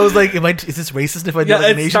went. I was like, is this racist if I do Yeah,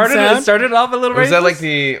 like an it Asian started. sound? It started off a little. Or is that racist. like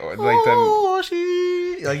the Oh,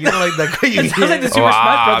 she. Like you know, like that. You It sounds like the Super Wow,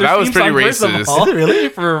 Smash Brothers that was theme pretty song, first of racist. all. Is it really?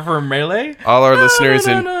 for Melee? all our listeners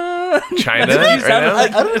in in China That's what you right sounded now?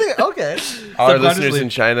 like. I don't think. Okay. All our Subconsciously. listeners in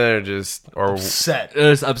China are just or Set. It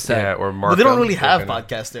was upset. yeah or Marco. But they don't really have They're gonna-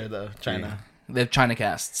 podcasts there, though. China. They have China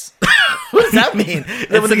casts. What does that mean?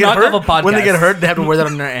 When a they get knockoff of hurt, when they podcast. get hurt, they have to wear that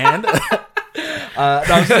on their hand. No,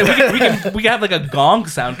 I was saying, we can have like a gong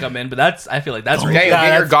sound come in, but I feel like that's Yeah, ridiculous. get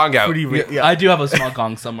your that's gong out. Yeah. I do have a small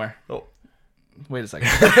gong somewhere. Oh. Wait a second.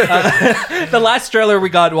 The last trailer we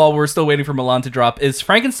got while we're still waiting for Milan to drop is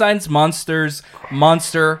Frankenstein's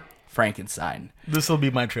Monster Frankenstein. This will be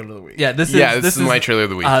my trailer of the week. Yeah, this is my trailer of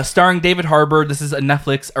the week. Starring David Harbour. This is a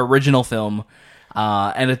Netflix original film,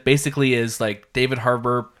 and it basically is like David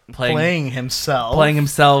Harbour playing himself. playing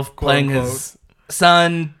unquote. his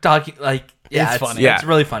son, talking like yeah, It's funny. Yeah. It's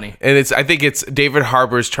really funny. And I think it's David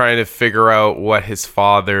Harbour's trying to figure out what his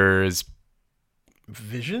father's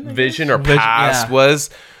vision. I vision guess? or Vision, past yeah. was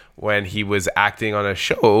when he was acting on a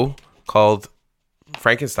show called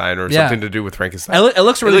Frankenstein or Yeah. something to do with Frankenstein. It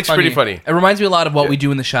looks really pretty funny. It reminds me a lot of What We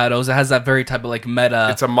Do in the Shadows. It has that very type of like meta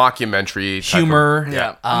It's a mockumentary type humor.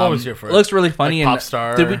 Yeah, I'm always here for It it. looks really funny. Like and Pop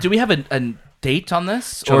Star. Do we have a date on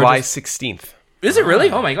this? Or July just- 16th. is it really?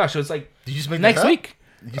 Oh my goch! So it's like Did you just make that next up? week.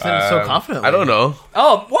 You said it so confidently. I don't know.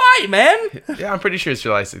 Oh, why, man? Yeah, I'm pretty sure it's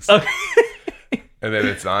July 16th. And then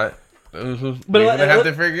it's not. But We're it- gonna have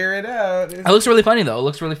to figure it out. It looks really funny though. It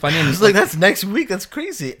looks really funny. And It's like that's next week. That's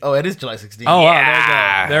crazy. Oh, it is July 16th. oh wow,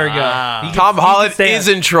 Yeah. there we go. Ah. He can- Tom he can Holland stay is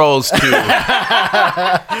on- in Trolls too.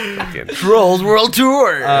 Trolls World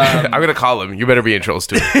Tour. I'm gonna call him. You better be in Trolls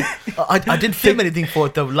too. I didn't film anything for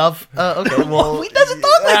it though. Love. Okay. Well, He doesn't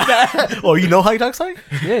talk like that. oh, you know how he talks like?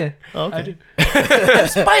 Yeah, Okay. I do. I'm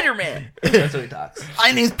Spider-Man. That's what he talks.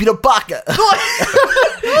 My name's Peter Parker.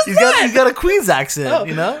 he's got a Queen's accent.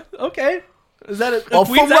 You know. Okay. Is that a Oh,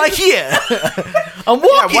 Queen's from right accent? here. I'm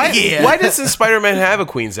walking here. Why doesn't Spider-Man have a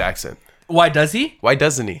Queen's accent? Why does he? Why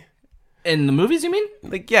doesn't he? In the movies, you mean?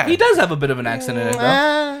 Like, yeah, He does have a bit of an accent in it, though.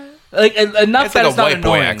 Uh, Like enough It's that like it's a not white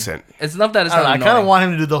boy annoying. accent. It's enough that it's I don't know, not I annoying. kind of want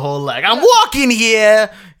him to do the whole like I'm walking here.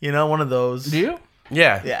 You know, one of those. Do you?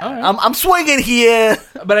 Yeah, Yeah. All right. I'm swinging here.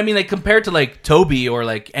 But I mean, like compared to like Toby or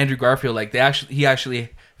like Andrew Garfield, like he actually,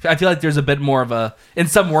 I feel like there's a bit more of a in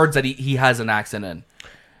some words that he has an accent in.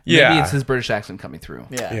 Yeah. Maybe it's his British accent coming through.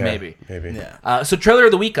 Yeah. Yeah, maybe. Yeah. So trailer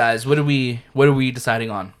of the week, guys. What are we deciding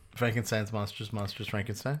on? Frankenstein's Monsters,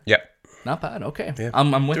 Frankenstein. Yeah. Not bad. Okay, Yeah.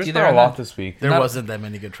 I'm with There's you not there. a on lot that. this week. There Not- wasn't that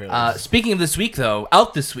many good trailers. Speaking of this week, though,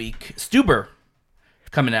 out this week, Stuber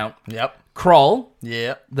coming out. Yep. Crawl,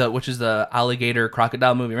 Yeah. which is the alligator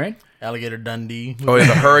crocodile movie, right? Alligator Dundee. Oh, yeah,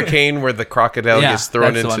 the hurricane where the crocodile Yeah, gets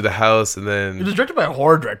thrown that's the into one. the house and It then... was directed by a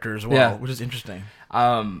horror director as well, Yeah. which is interesting.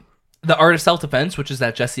 The Art of Self-Defense, which is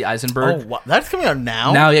that Jesse Eisenberg. Oh, wow. That's coming out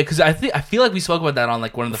now? Now, yeah, because I feel like we spoke about that on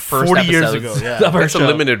like one of the first 40 episodes years ago, yeah. of our That's a show.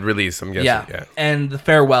 limited release, I'm guessing. Yeah. And The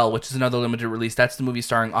Farewell, which is another limited release. That's the movie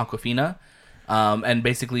starring Awkwafina. And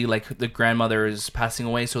basically, like, the grandmother is passing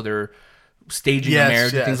away, so they're staging a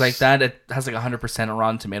marriage and things like that. It has like 100% on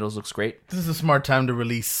Rotten Tomatoes. Looks great. This is a smart time to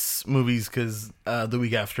release movies because the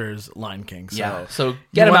week after is Lion King. So Yeah. So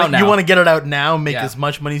get them out now. You want to get it out now, make Yeah. as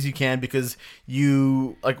much money as you can because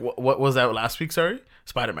you, like, what was out last week? Sorry?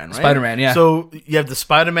 Spider-Man, right? Spider-Man, yeah. So you have the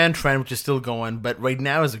Spider-Man trend, which is still going, but right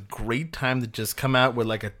now is a great time to just come out with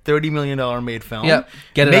like a $30 million made film. Yep.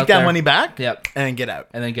 Get it make out that there. money back. Yep. And then get out.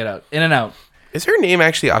 And then get out. In and out. Is her name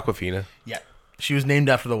actually Aquafina? Yeah. She was named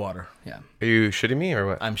after the water. Yeah. Are you shitting me or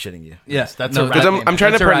what? I'm shitting you. Yeah. That's No, a rap Because name. I'm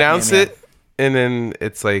trying to That's a rap pronounce name, it, and then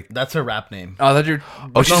it's like... That's her rap name. Oh, that you're...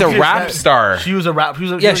 Oh, she's No, a rap star. She was a rap. She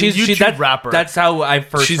was a, Yeah, she was a YouTube rapper. That's how I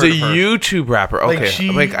first She's heard a of her. YouTube rapper. Okay.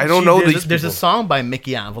 I don't she- know there's these a, There's a people. song by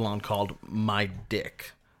Mickey Avalon called "My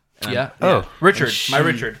Dick." And Yeah. Oh. Richard. and My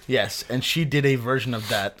Richard. Yes, and she did a version of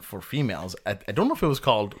that for females. I don't know if it was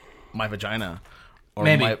called "My Vagina" or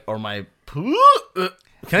Maybe. my. Can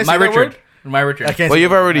I say My that Richard. word? My Richard. I can't. Well, say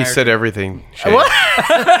you've that. already said everything. Shay. What?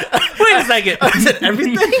 Wait a second. I said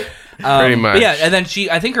everything. Pretty much. But yeah, and then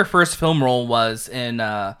I think her first film role was in,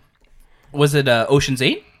 was it Ocean's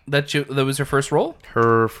 8? That was her first role?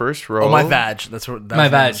 Her first role. Oh, my vag. That's what. That My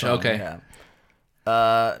was the name Vag, of the song, okay.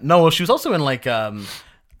 Yeah. No, well, she was also in like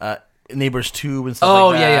Neighbors 2 and stuff Oh,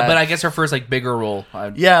 like that. yeah. But I guess her first, like, bigger role.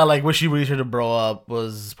 Yeah, like where she really started to blow up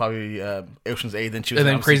was probably Ocean's 8. Then she was And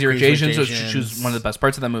then obviously Crazy Rich Asians, so Asians. she was one of the best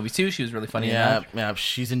parts of that movie, too. She was really funny in Yeah, that. yeah.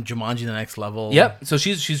 She's in Jumanji: The Next Level. Yep. So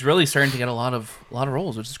she's really starting to get a lot of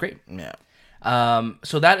roles, which is great. Yeah.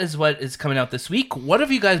 So that is what is coming out this week. What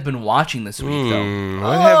have you guys been watching this week, though?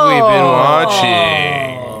 What have we been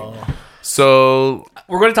watching? So,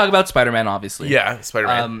 We're going to talk about Spider-Man, obviously. yeah,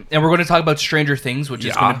 Spider-Man. And we're going to talk about Stranger Things, which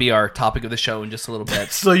is Yeah. going to be our topic of the show in just a little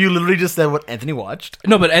bit. So you literally just said what Anthony watched.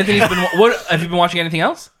 No, but Anthony's been. What have you been watching? Anything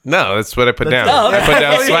else? No, that's what I put down. Oh, okay. I put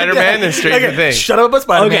down Spider-Man and Stranger Okay, Things. shut up about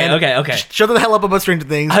Spider-Man. Okay. Shut the hell up about Stranger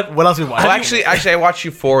Things. What else we watched? Well, actually, I watched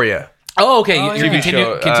Euphoria. Oh, okay. You're TV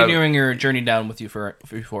show, continuing your journey down with you for it.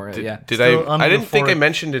 Yeah. Did Still on I didn't think I Euphoria.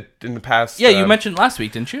 mentioned it in the past. Yeah, you mentioned last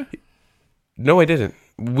week, didn't you? No, I didn't.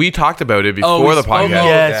 We talked about it before we the spoke- podcast. no.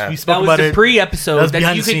 Yes, we That spoke was about the it. pre-episode That was that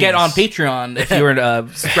behind you the could get on scenes. Patreon if you were a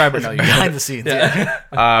subscriber. No, you Behind the scenes. Yeah.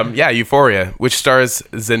 Yeah, Euphoria, which stars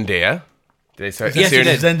Zendaya. Did I start? Yes, you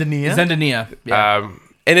did. Zendaya. Zendaya. Yeah.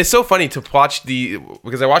 And it's so funny to watch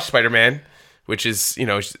because I watched Spider-Man, which is,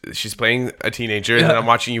 she's playing a teenager, and then I'm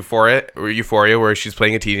watching Euphoria, where she's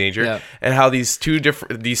playing a teenager, Yeah. and how these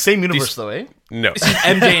Same universe though, eh? No.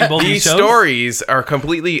 MJ in both These these shows. stories are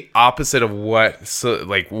completely opposite of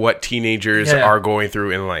what teenagers Yeah. are going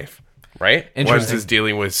through in life, right? One Interesting. is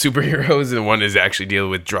dealing with superheroes, and one is actually dealing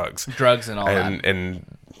with drugs, drugs and all that. and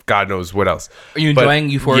God knows what else. Are you enjoying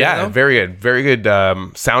Euphoria, Yeah, though? very good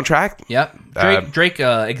soundtrack. Yep. Drake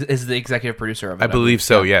is the executive producer of it. I believe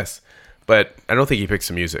so, yes, but I don't think he picks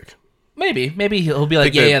the music. Maybe he'll be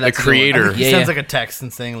like, think the that's a good one. creator- I think he Yeah, sends yeah. like a text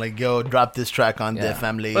and saying like, "Yo, drop this track on Yeah. the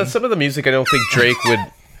family." But some of the music, I don't think Drake would.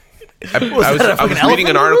 I that a was fucking reading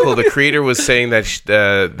an elephant? article. The creator was saying that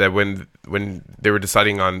that when they were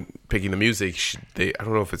deciding on picking the music, I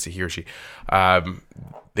don't know if it's a he or she.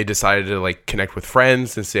 They decided to like connect with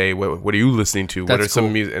friends and say, "What are you listening to? What That's are some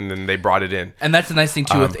cool. music?" And then they brought it in. And that's the nice thing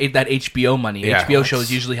too with that HBO money. yeah. HBO shows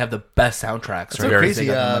usually have the best soundtracks. so right? crazy.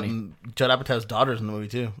 They got the money. Judd Apatow's daughter's in the movie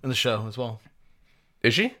too, in the show as well.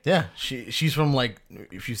 Is she? Yeah, she's from like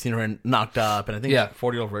if you've seen her in Knocked Up, and I think Yeah.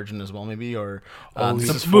 40-Year-Old Virgin as well, maybe or Some This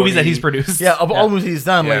Is movies that 40. he's produced. Yeah, of all movies he's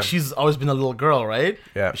done, Yeah. like she's always been a little girl, right?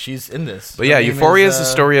 Yeah. she's in this. But yeah, Her name Euphoria is a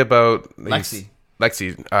story about Lexi.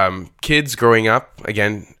 Kids growing up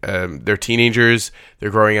again. They're teenagers. They're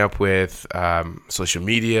growing up with social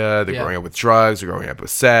media. They're Yeah. growing up with drugs. They're growing up with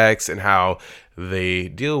sex, and how they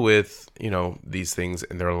deal with these things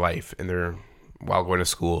in their life while going to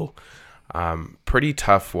school. Pretty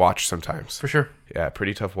tough watch sometimes. For sure. Yeah,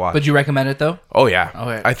 pretty tough watch. But you recommend it though? Oh yeah.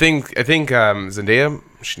 Okay. I think Zendaya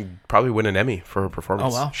should probably win an Emmy for her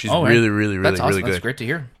performance. Oh wow. She's Oh, really, really, really, That's awesome. really good. That's great to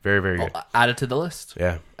hear. Very, very good. Add it to the list.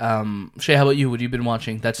 Yeah. Shay, how about you? What have you been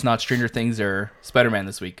watching? That's not Stranger Things or Spider-Man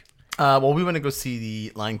this week. Well, we went to go see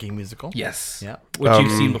the Lion King musical. Yes. Yeah. Which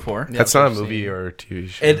you've seen before. Yeah, That's not a I've movie seen. or a TV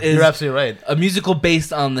show. It is You're absolutely right. a musical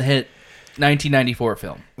based on the hit 1994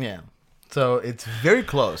 film. Yeah. So it's very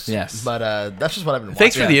close. Yes. But that's just what I've been watching.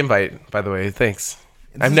 Thanks for the invite, by the way. Thanks.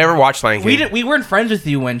 I've never watched Lion King. We weren't friends with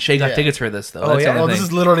you when Shay got tickets for this, though. That's the only Oh, thing. this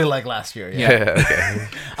is literally like last year. Yeah. Okay.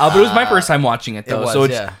 But it was my first time watching it, though. was, so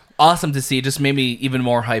it's yeah. awesome to see. It just made me even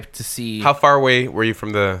more hyped to see. How far away were you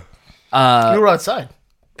from the... We were outside.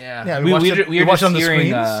 Yeah, we watched it- we watched just on the hearing.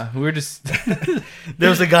 screens. We were just. There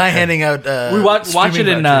was a guy handing out. We watch it streaming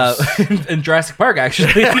in vouchers. in Jurassic Park,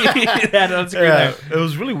 actually. Had it on screen Yeah, there. it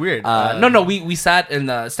was really weird. No, we sat in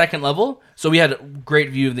the second level, so we had a great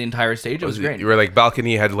view of the entire stage. It was great. You were like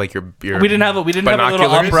balcony, had like your We didn't have a little binoculars?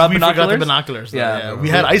 opera we forgot the binoculars. binoculars. Though, Yeah. yeah. We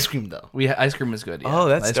had ice cream though. Ice cream was good. Yeah. Oh,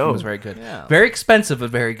 that's ice cream dope. was very good. Yeah. Very expensive, but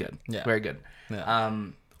very good. Yeah. Very good. Yeah.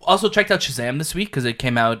 Also checked out Shazam this week because it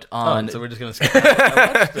came out on. So we're just gonna skip.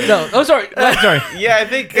 That. No, oh sorry, sorry. Yeah, I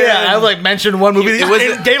think... Yeah, I like mentioned one movie. It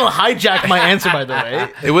wasn't- Daniel hijacked my answer, by the way.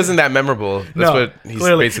 It wasn't that memorable. That's what he's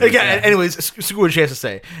clearly. basically Yeah. saying. Anyways, screw what she has to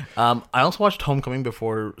say. I also watched Homecoming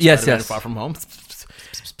before. Yes, Spider-Man yes. Far From Home.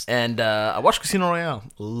 And I watched Casino Royale.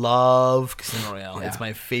 Love Casino Royale. Yeah. It's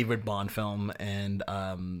my favorite Bond film. And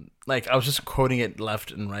like I was just quoting it left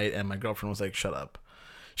and right, and my girlfriend was like, "Shut up."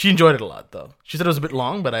 She enjoyed it a lot, though. She said it was a bit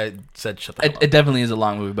long, but I said, "Shut the hell up." It definitely is a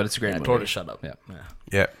long movie, but it's a great I movie. told her, "Shut up." Yeah.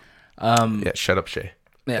 Yeah. Yeah, shut up, Shay.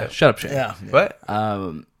 Yeah, shut up, Shay. Yeah. What?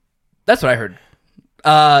 That's what I heard.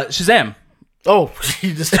 Shazam. Oh,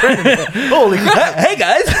 she just turned. Holy crap! Hey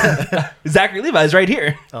guys, Zachary Levi's right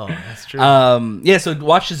here. Oh, that's true. Yeah, so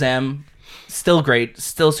watch Shazam. Still great,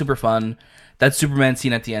 still super fun. That Superman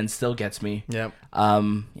scene at the end still gets me. Yep.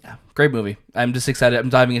 Yeah, great movie. I'm just excited. I'm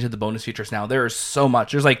diving into the bonus features now. There's so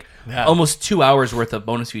much. There's like Yeah. almost 2 hours worth of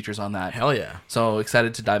bonus features on that. Hell yeah. So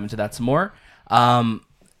excited to dive into that some more.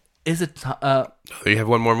 Is it? You have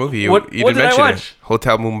one more movie. You What didn't did I mention it. watch?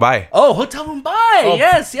 Hotel Mumbai. Oh, Hotel Mumbai.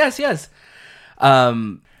 Yes.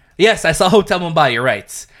 Yes, I saw Hotel Mumbai. You're right.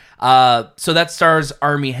 So that stars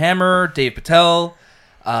Armie Hammer, Dave Patel.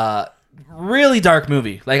 Really dark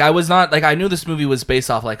movie. Like I knew this movie was based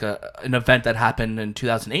off like an event that happened in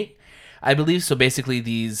 2008, I believe. So basically,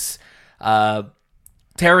 these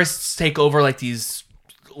terrorists take over like these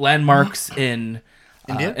landmarks in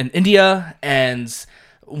India, and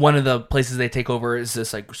one of the places they take over is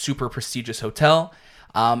this like super prestigious hotel.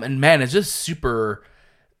 And man, it's just super.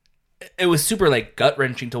 It was super like gut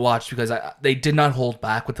wrenching to watch because they did not hold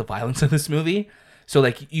back with the violence in this movie. So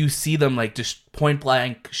like you see them like just point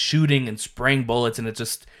blank shooting and spraying bullets, and it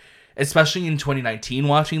just, especially in 2019,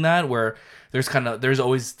 watching that where there's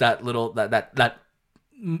always that little that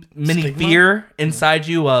mini Stigma? fear inside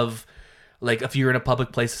you of like if you're in a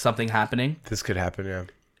public place, something happening. This could happen, yeah.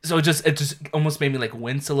 So it just almost made me like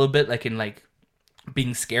wince a little bit, like in like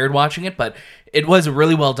being scared watching it. But it was a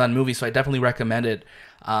really well done movie, so I definitely recommend it.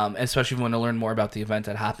 Especially if you want to learn more about the event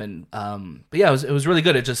that happened. But yeah, it was really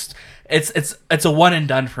good. It's a one and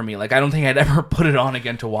done for me. Like I don't think I'd ever put it on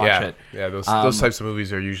again to watch it. Yeah, those types of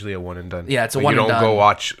movies are usually a one and done. Yeah, it's a Like, one and You don't done. go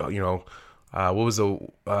watch, what was the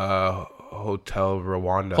Hotel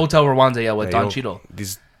Rwanda? Hotel Rwanda, yeah, with Yeah, Don you don't- Cheadle.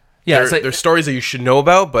 These, Yeah, they're, it's like- they're stories that you should know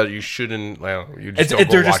about, but you shouldn't. Well, you just don't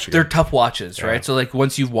go watch They're it. tough watches, right? Yeah. So like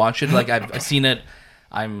once you've watched it, like I've seen it,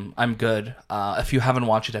 I'm good. If you haven't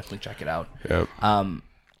watched it, definitely check it out. Yeah.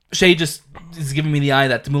 Shay just is giving me the eye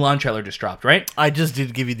that the Mulan trailer just dropped, right? I just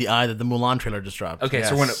did give you the eye that the Mulan trailer just dropped. Okay, Yes.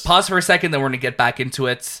 so we're gonna pause for a second, then we're gonna get back into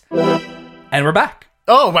it, and we're back.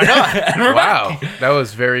 Oh my god! And we're Wow, back. that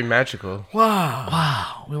was very magical. Wow.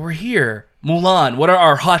 Wow, we're here. Mulan. What are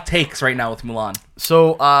our hot takes right now with Mulan?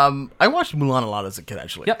 So, I watched Mulan a lot as a kid.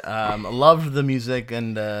 Actually, Yep. I loved the music,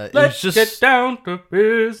 and it Let's was just. get down to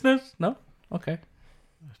business. No, okay.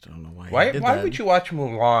 I don't know why. Why would you watch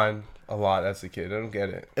Mulan a lot as a kid? I don't get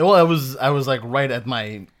it. Well, I was like right at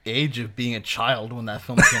my age of being a child when that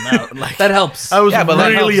film came out. Like That helps. I was Yeah, but that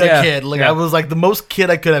really helps, a yeah. kid. Like Yeah. I was like the most kid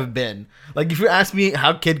I could have been. Like if you ask me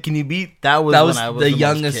how kid can you be, that was That when was I was the most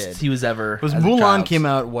youngest kid. he was ever. Because as a Mulan child. came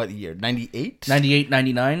out what year? 98? 98,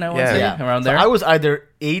 99, I would say, Yeah, around So there. I was either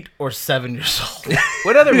 8 or 7 years old.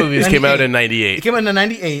 What other movies came out 98. in It '98? came out in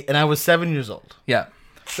 98, and I was 7 years old. yeah.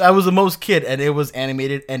 So I was the most kid, and it was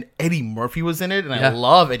animated, and Eddie Murphy was in it, and Yeah. I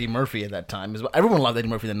love Eddie Murphy at that time. Everyone loved Eddie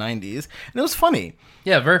Murphy in the 90s, and it was funny.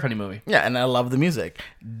 Yeah, very funny movie. Yeah, and I love the music.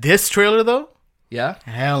 This trailer, though, Yeah?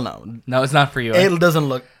 hell no. No, it's not for you. eh? It doesn't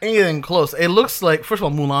look anything close. It looks like, first of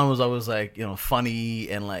all, Mulan was always like, funny,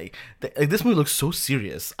 and like this movie looks so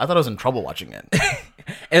serious. I thought I was in trouble watching it.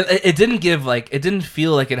 It didn't give, like, it didn't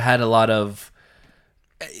feel like it had a lot of,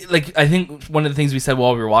 like, I think one of the things we said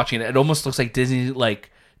while we were watching it almost looks like Disney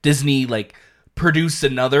produced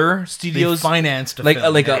another They studios financed a like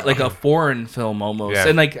film. like a foreign film almost. Yeah.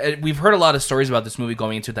 And like we've heard a lot of stories about this movie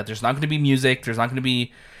going into it, that there's not going to be music, there's not going to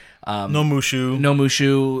be No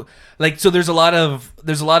Mushu. Like, so there's a lot of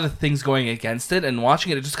things going against it, and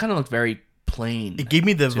watching it, it just kind of looked very plain. It gave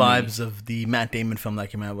me the vibes of the Matt Damon film that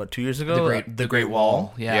came out 2 years ago, The Great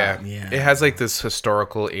Wall. Yeah. It has like this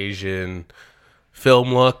historical Asian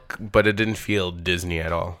film look, but it didn't feel Disney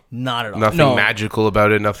at all. Not at all. Nothing magical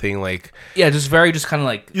about it. Nothing like just kind of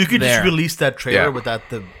like you could just release that trailer without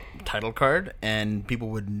the title card, and people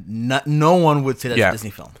would not. No one would say that's a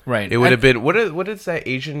Disney film. Right. It would have been what is that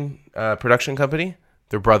Asian production company?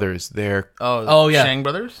 They're brothers. They're Shang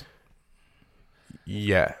Brothers.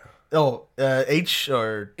 Yeah. H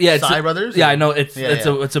or Psy Brothers? Yeah, I know. It's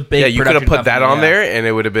a big. Yeah, you could have put that on there, and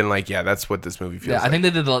it would have been like, that's what this movie feels like. I think they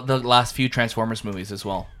did the last few Transformers movies as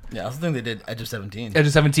well. Yeah, I also think they did Edge of 17. Edge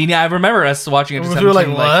of 17. Yeah, I remember us watching Edge of 17. We were like,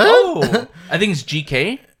 what? I think it's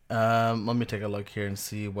GK. Let me take a look here and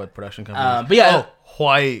see what production company. But yeah,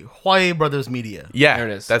 Huai Brothers Media. Yeah, there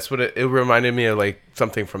it is. That's what it reminded me of, like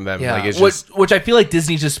something from them. Yeah, like it's which I feel like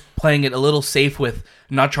Disney's just playing it a little safe with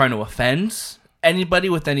not trying to offend anybody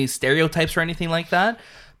with any stereotypes or anything like that,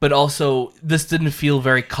 but also this didn't feel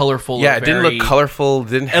very colorful. Yeah, it didn't look colorful.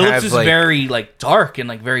 It looks just very like dark and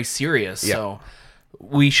like very serious. Yeah. So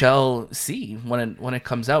we shall see when it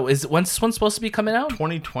comes out. When's this one supposed to be coming out?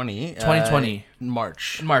 2020.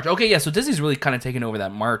 March. Okay, yeah. So Disney's really kind of taking over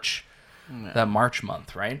that March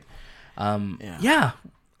month, right? Yeah.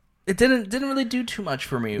 It didn't really do too much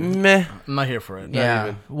for me. Meh. I'm not here for it.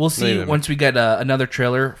 Yeah, we'll see once we get another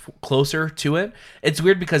trailer closer to it. It's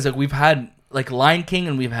weird because we've had like Lion King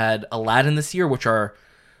and we've had Aladdin this year, which are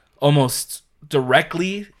almost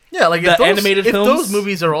directly like the animated films. If those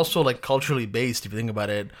movies are also like culturally based, if you think about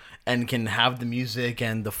it, and can have the music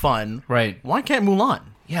and the fun, right? Why can't Mulan?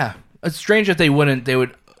 Yeah, it's strange that they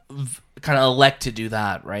would kind of elect to do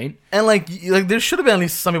that, right? And like there should have been at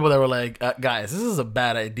least some people that were like, guys, this is a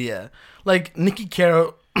bad idea. Like Nikki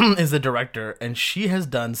Caro is the director, and she has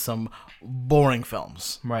done some boring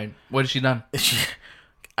films. Right. What has she done?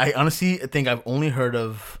 I honestly think I've only heard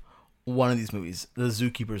of one of these movies, The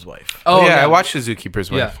Zookeeper's Wife. Oh yeah, I watched The Zookeeper's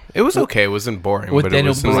Wife. Yeah. It was okay. It wasn't boring. With but Daniel it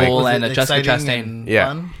was Bruhl like, and Jessica Chastain.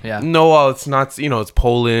 Yeah. No, well, it's not. It's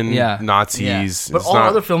Poland, Nazis. But all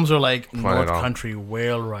other films are like North Country,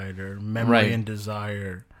 Whale Rider, Memory and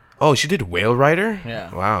Desire. Oh, she did Whale Rider?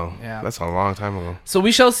 Yeah. Wow. Yeah. That's a long time ago. So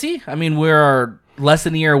we shall see. I mean, we're less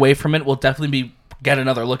than a year away from it. We'll definitely get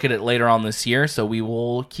another look at it later on this year. So we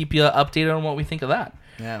will keep you updated on what we think of that.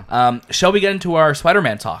 Yeah. Shall we get into our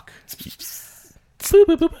Spider-Man talk? Boop,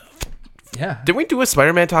 boop, boop. Yeah. Didn't we do a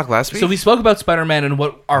Spider-Man talk last week? So we spoke about Spider-Man and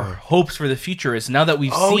what our hopes for the future is. Now that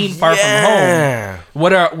we've seen Far From Home,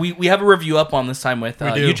 what are we have a review up on this time with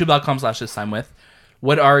youtube.com/this time with.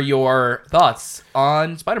 What are your thoughts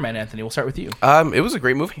on Spider-Man, Anthony? We'll start with you. It was a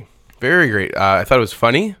great movie. Very great. I thought it was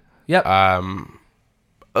funny. Yep.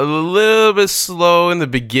 A little bit slow in the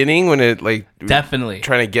beginning when it definitely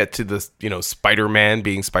trying to get to the Spider-Man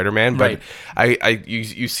being Spider-Man, but right.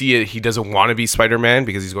 you see it. He doesn't want to be Spider-Man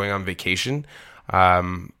because he's going on vacation.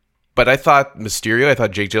 But I thought I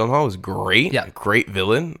thought Jake Gyllenhaal was great. Yeah, great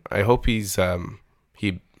villain. I hope he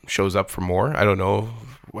shows up for more. I don't know.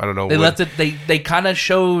 They left it. They kind of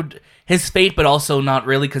showed his fate, but also not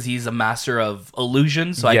really because he's a master of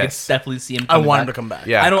illusion. So I could definitely see him. I want him to come back.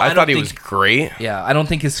 Yeah, I thought he was great. Yeah, I don't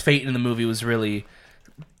think his fate in the movie was really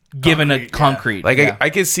given a concrete. Yeah. I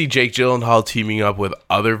could see Jake Gyllenhaal teaming up with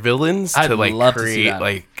other villains to love create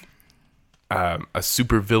to see that. A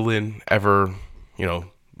super villain ever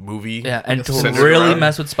movie. Yeah, and to really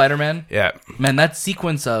mess with Spider-Man. Yeah, man, that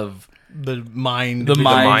sequence of the mind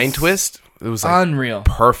twist. It was unreal,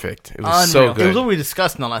 perfect. It was so good. It was what we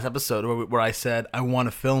discussed in the last episode, where I said I want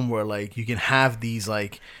a film where you can have these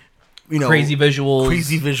crazy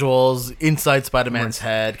visuals inside Spider-Man's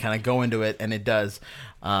head, kind of go into it, and it does.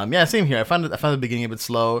 Same here. I found the beginning a bit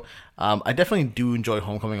slow. I definitely do enjoy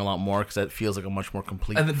Homecoming a lot more because that feels like a much more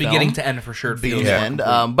complete. And the film. Beginning to end for sure. Beginning to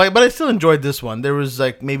end. But I still enjoyed this one. There was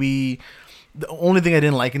maybe. The only thing I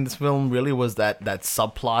didn't like in this film really was that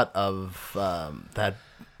subplot of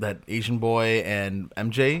that Asian boy and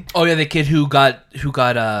MJ. Oh yeah, the kid who got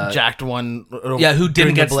jacked one. Who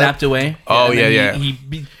didn't get snapped away. Oh yeah.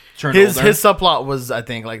 He turned his older. subplot was, I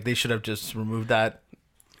think, they should have just removed that.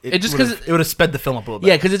 It would have sped the film up a little bit.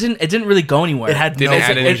 Yeah, because it didn't really go anywhere. It didn't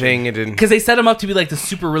add anything. It didn't, because they set him up to be the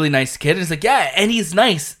super really nice kid. And it's and he's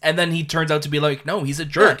nice, and then he turns out to be no, he's a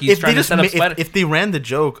jerk. He's trying to set up Spider. If they ran the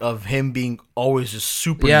joke of him being always just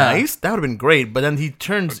super nice, that would have been great. But then he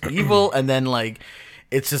turns evil, and then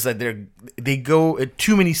it's just that they go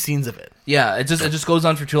too many scenes of it. Yeah, it just goes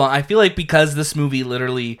on for too long. I feel like because this movie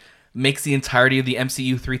literally makes the entirety of the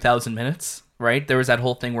MCU 3,000 minutes, right? There was that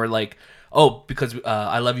whole thing where oh, because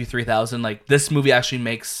I Love You 3000, like this movie actually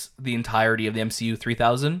makes the entirety of the MCU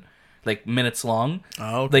 3000 like minutes long.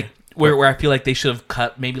 Oh, okay. Like where I feel like they should have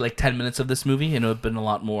cut maybe like 10 minutes of this movie and it would have been a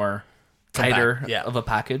lot more tighter of a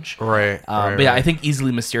package. Right. But yeah, I think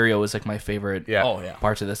easily Mysterio is like my favorite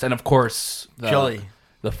parts of this. And of course,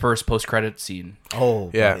 the first post-credit scene.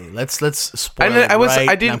 Oh, yeah. Buddy. Let's spoil and it.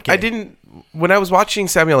 I didn't. When I was watching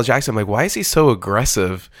Samuel L. Jackson, I'm like, why is he so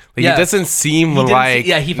aggressive? Like, he doesn't seem like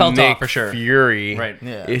he felt Nick off for sure. Fury. Right.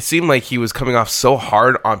 Yeah. It seemed like he was coming off so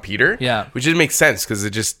hard on Peter. Yeah. Which didn't make sense because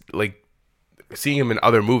it just like seeing him in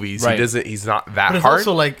other movies, he's not that But it's hard.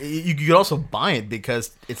 also like you could also buy it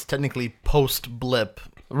because it's technically post blip.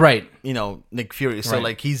 Right. You know, Nick Fury. So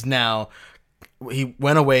like he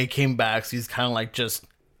went away, came back. So he's kind of like just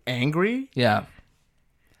angry. Yeah.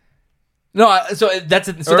 No, so that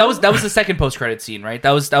was the second post credit scene, right?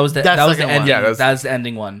 That was the ending. Yeah, that was the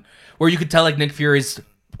ending one where you could tell like Nick Fury's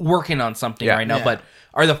working on something right now. Yeah.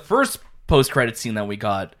 But the first post credit scene that we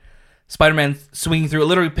got, Spider-Man swinging through. It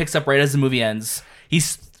literally picks up right as the movie ends.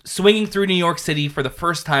 He's swinging through New York City for the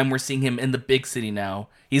first time. We're seeing him in the big city now.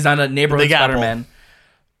 He's not a neighborhood Spider-Man.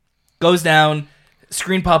 Goes down.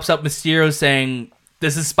 Screen pops up. Mysterio saying,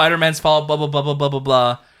 "This is Spider-Man's fault." Blah blah blah blah blah blah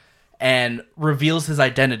blah, and reveals his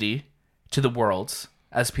identity to the world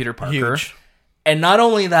as Peter Parker. Huge. And not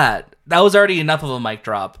only that was already enough of a mic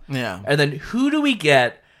drop. Yeah. And then who do we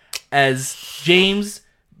get as James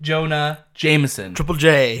Jonah Jameson? Triple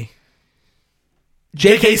J.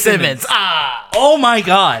 J.K. Simmons. Oh my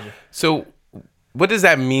God. So, what does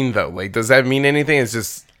that mean though? Like, does that mean anything? It's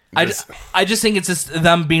just. I just think it's just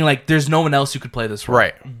them being like, there's no one else who could play this role.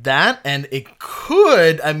 Right. That, and it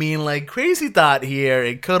could, I mean, like, crazy thought here,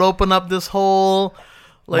 it could open up this whole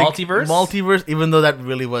like multiverse, even though that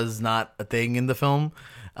really was not a thing in the film.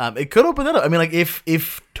 It could open that up. I mean, like,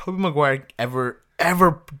 if Tobey Maguire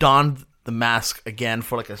ever donned the mask again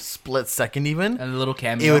for like a split second, even and a little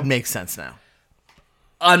cameo, it would make sense now.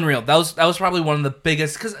 Unreal. That was probably one of the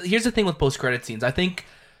biggest. Because here's the thing with post credit scenes. I think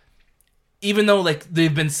even though like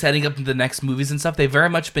they've been setting up the next movies and stuff, they've very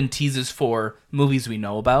much been teasers for movies we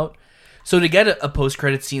know about. So to get a post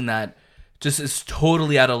credit scene that just is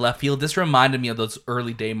totally out of left field, this reminded me of those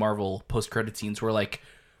early day Marvel post credit scenes where like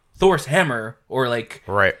Thor's hammer or like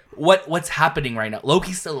what's happening right now.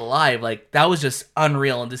 Loki's still alive. Like that was just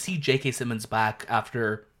unreal. And to see J.K. Simmons back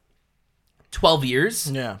after 12 years,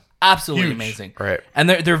 yeah, absolutely huge. Amazing. Right. And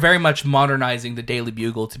they're very much modernizing the Daily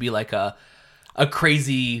Bugle to be like a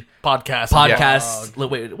crazy podcast.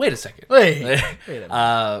 Wait a second. Wait a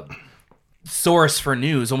minute. Source for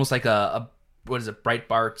news, almost like a what is it,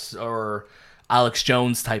 Breitbart or Alex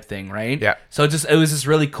Jones type thing, right? Yeah. So it was just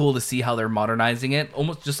really cool to see how they're modernizing it,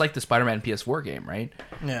 almost just like the Spider-Man PS4 game, right?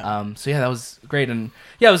 Yeah. So yeah, that was great, and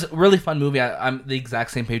yeah, it was a really fun movie. I'm the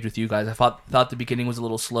exact same page with you guys. I thought the beginning was a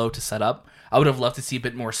little slow to set up. I would have loved to see a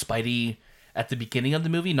bit more Spidey at the beginning of the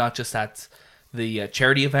movie, not just at the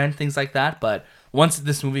charity event, things like that. But once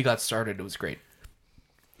this movie got started, it was great.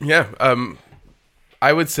 Yeah.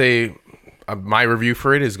 I would say my review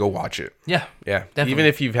for it is go watch it. Yeah. Yeah. Definitely. Even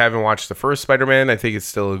if you haven't watched the first Spider-Man, I think it's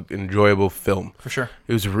still an enjoyable film. For sure.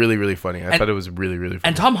 It was really, really funny. I thought it was really, really funny.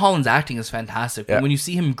 And Tom Holland's acting is fantastic. Yeah. When you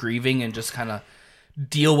see him grieving and just kind of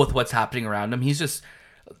deal with what's happening around him, he's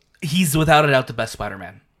without a doubt the best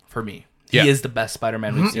Spider-Man for me. He is the best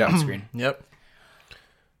Spider-Man we've seen on screen. Yep.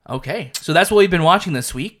 Okay. So that's what we've been watching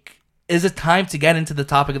this week. Is it time to get into the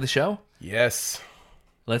topic of the show? Yes.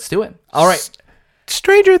 Let's do it. All right.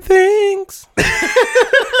 Stranger Things.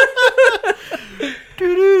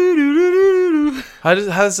 How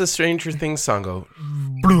does the Stranger Things song go?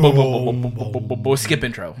 Skip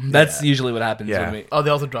intro. That's usually what happens. Yeah. When we... Oh, they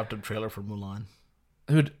also dropped a trailer for Mulan.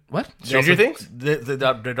 What? Stranger Things? They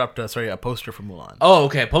dropped a poster for Mulan. Oh,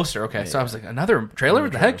 okay, poster. Okay, so I was like, another trailer?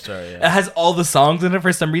 What the heck? Sorry, yeah. It has all the songs in it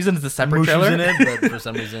for some reason. It's a separate Mushu's trailer. in it, but for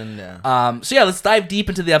some reason, yeah. So yeah, let's dive deep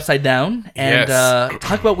into the Upside Down and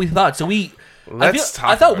talk about what we thought. So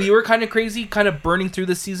I thought we were kind of crazy, kind of burning through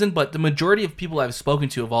this season, but the majority of people I've spoken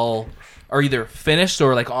to are either finished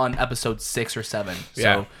or like on episode 6 or 7.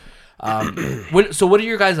 Yeah. So what are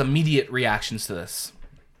your guys' immediate reactions to this?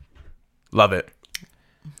 Love it.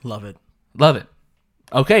 Love it. Love it.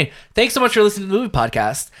 Okay. Thanks so much for listening to the movie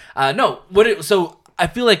podcast. So I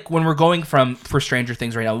feel like when we're going for Stranger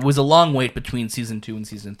Things right now, it was a long wait between season 2 and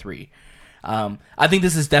season 3. I think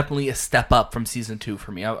this is definitely a step up from season 2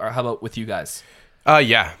 for me. Or how about with you guys?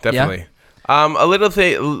 Yeah, definitely. Yeah? A little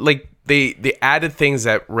thing like they added things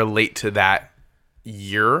that relate to that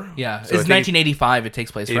year. Yeah, so it's 1985. It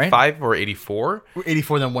takes place, right? 85 or 84?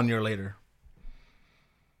 84, then 1 year later.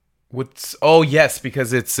 Oh yes,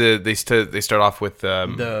 because it's they start off with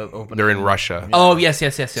The opening. they're in Russia. Oh yes.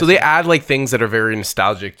 So they add like things that are very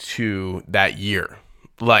nostalgic to that year,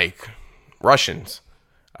 like Russians,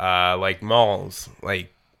 like malls,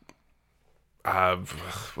 like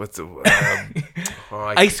what's the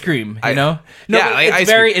ice cream, you know? No, yeah, like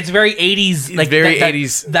it's very 80s, like very that,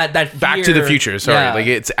 80s. That Back to the Future. Sorry, Yeah. like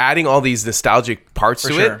it's adding all these nostalgic parts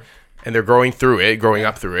to sure. it, and they're growing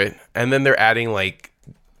up through it, and then they're adding like,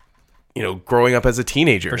 growing up as a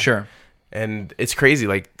teenager for sure. And it's crazy.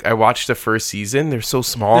 Like I watched the first season; they're so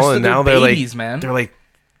small, and now they're they're babies, like man. they're like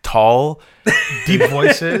tall, Deep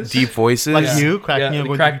voices. like you,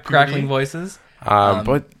 cracking, crackling voices.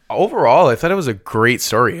 But overall, I thought it was a great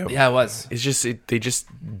story. Yeah, it was. It's just they just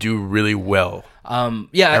do really well.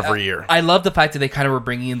 Every year. I love the fact that they kind of were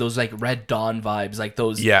bringing in those like Red Dawn vibes, like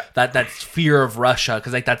those that fear of Russia,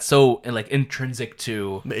 because like that's so like intrinsic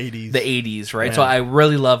to the 80s, right? Yeah. So I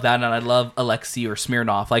really love that, and I love Alexei or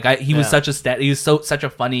Smirnov. Like he was such a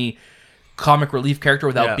funny comic relief character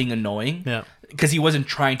without being annoying. Yeah, because he wasn't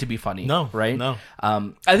trying to be funny. No, right? No.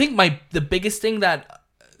 I think the biggest thing that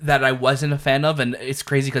I wasn't a fan of, and it's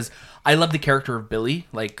crazy because I love the character of Billy,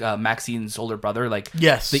 like Maxine's older brother, like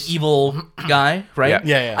the evil guy, right?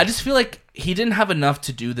 Yeah. I just feel like he didn't have enough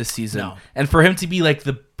to do this season, No. and for him to be like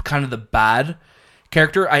the kind of the bad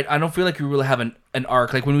character, I don't feel like we really have an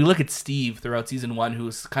arc. Like when we look at Steve throughout season 1,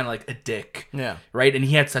 who's kind of like a dick, right? And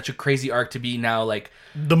he had such a crazy arc to be now like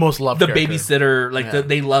the most loved the character. Babysitter, like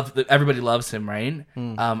everybody loves him, right?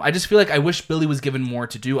 I just feel like I wish Billy was given more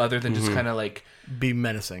to do other than just kind of like be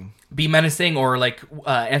menacing, or like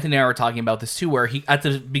Anthony and I were talking about this too, where he at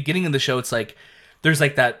the beginning of the show, it's like there's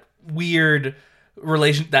like that weird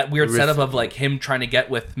setup of like him trying to get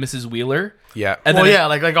with Mrs. Wheeler. Yeah. And well,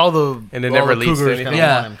 then like all the and it never leads to anything.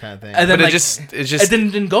 Kind of thing. And then but like, it just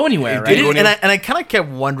didn't go anywhere, right? And I kind of kept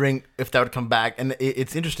wondering if that would come back, and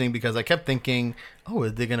it's interesting because I kept thinking, oh, are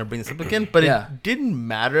they gonna bring this up again? But it didn't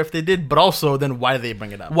matter if they did. But also, then why did they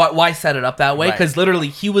bring it up? Why set it up that way? Right. Because literally,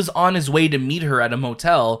 he was on his way to meet her at a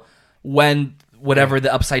motel when whatever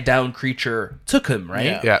the upside down creature took him,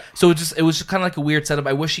 right? Yeah. So it was just kind of like a weird setup.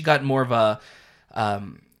 I wish he got more of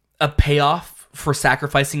a payoff for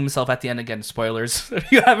sacrificing himself at the end. Again, spoilers if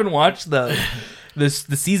you haven't watched the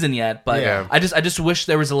season yet, but I just wish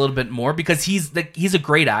there was a little bit more, because he's a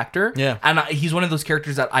great actor, and he's one of those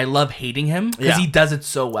characters that I love hating him because he does it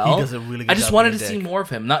so well. He does a really good I just job wanted to being a see dick. more of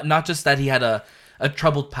him, not just that he had a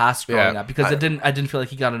troubled past growing up, because I didn't feel like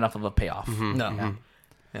he got enough of a payoff. No.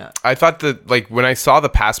 Yeah. I thought that, like, when I saw the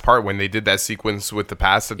past part, when they did that sequence with the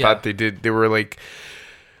past, I thought they were like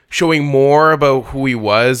showing more about who he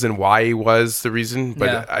was and why he was the reason,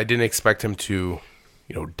 but I didn't expect him to,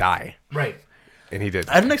 die. Right. And he did.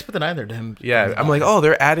 I didn't expect it either to him. Yeah, I'm like, oh,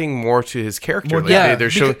 they're adding more to his character. They're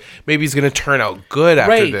showing maybe he's gonna turn out good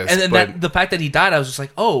after this. And then the fact that he died, I was just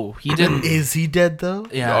like, oh, he didn't. Is he dead though?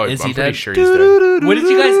 Yeah, is he dead? I'm pretty sure he's dead. What did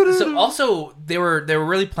you guys? So also, they were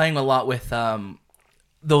really playing a lot with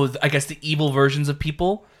those, I guess, the evil versions of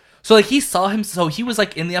people. So like he saw him. So he was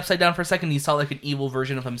like in the upside down for a second. He saw like an evil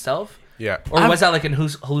version of himself. Yeah. Or was that like an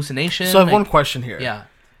hallucination? So I have one question here. Yeah.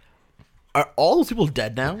 Are all those people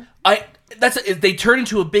dead now? They turn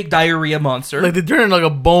into a big diarrhea monster. Like they turn into like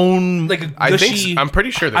a bone. Like a gushy, I'm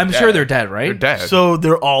pretty sure I'm sure they're dead, right? They're dead. So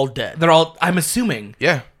they're all dead. They're all. I'm assuming.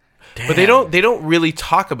 Yeah. Damn. But they don't really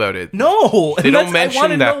talk about it. No, they don't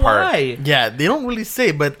mention that part. Why. Yeah, they don't really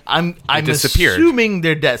say, but I'm disappeared. assuming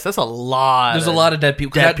they're dead. So that's a lot. There's a lot of dead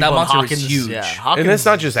people. That monster was huge. Yeah, Hawkins, and it's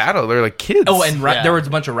not just adults; they're like kids. Oh, and there was a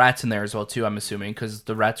bunch of rats in there as well too. I'm assuming because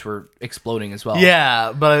the rats were exploding as well.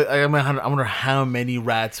 Yeah, but I wonder how many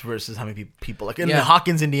rats versus how many people. Like in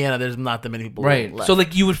Hawkins, Indiana, there's not that many people. Right. Left. So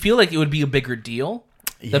like you would feel like it would be a bigger deal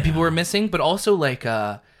that people were missing, but also like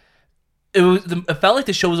it felt like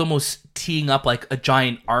the show was almost teeing up like a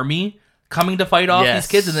giant army coming to fight off these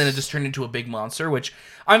kids, and then it just turned into a big monster, which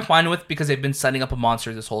I'm fine with because they've been setting up a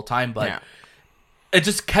monster this whole time, but it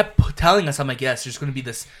just kept telling us, I'm like, yes, there's going to be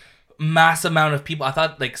this mass amount of people. I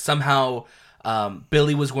thought like somehow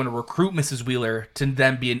Billy was going to recruit Mrs. Wheeler to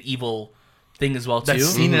then be an evil thing as well too. That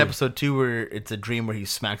scene in episode 2 where it's a dream where he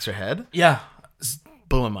smacks her head. Yeah.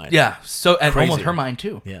 Blew my mind. Yeah. So and Crazy. almost her mind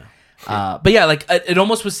too. Yeah. But yeah, like it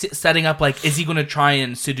almost was setting up like, is he going to try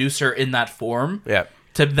and seduce her in that form? Yeah.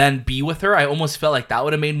 To then be with her? I almost felt like that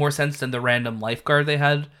would have made more sense than the random lifeguard they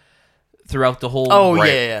had throughout the whole. Oh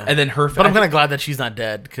yeah. And then her. But I'm kind of glad that she's not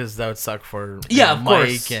dead because that would suck for of Mike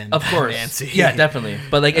course, and of course, Nancy. Yeah, definitely.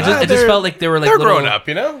 But like it just felt like they were like they're little, grown up,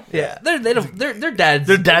 Yeah, they're dads.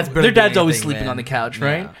 Their dads. Their dad's always anything, sleeping man. on the couch,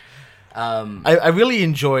 right? I really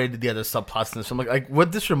enjoyed the other subplots in this film. Like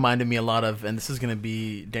what this reminded me a lot of, and this is gonna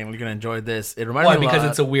be Daniel, you're gonna enjoy this. It reminded me because a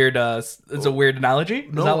lot, it's a weird analogy.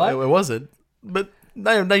 Is no, that why? it wasn't. But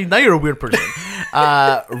now you're a weird person.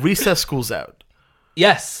 Recess School's Out.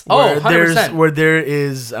 Yes. Where 100%. where there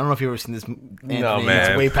is, I don't know if you've ever seen this. Anthony. No,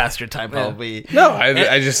 man. It's way past your time, probably. No, I don't know.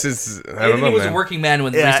 Anthony was man. a working man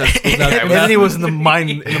when Recess School's Out. Anthony was in the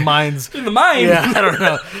mines. In the mine. Yeah, I don't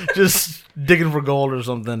know. Just digging for gold or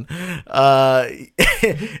something.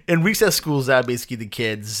 In Recess School's Out, basically the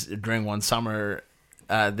kids during one summer,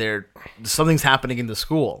 something's happening in the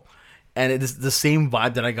school. And it is the same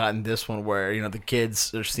vibe that I got in this one, where the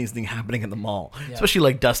kids are seeing something happening in the mall, especially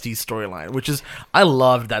like Dusty's storyline, which is I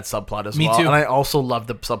loved that subplot as well. Me too. And I also loved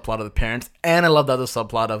the subplot of the parents, and I loved the other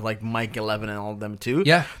subplot of like Mike, 11, and all of them too.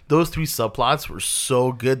 Yeah, those three subplots were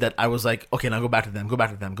so good that I was like, okay, now go back to them.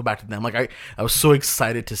 Like I was so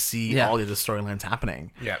excited to see all the other storylines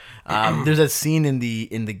happening. Yeah, there's that scene in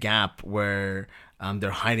the Gap where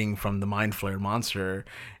they're hiding from the mind flayer monster.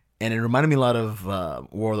 And it reminded me a lot of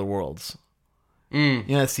War of the Worlds. You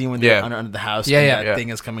know that scene when they're under the house and that thing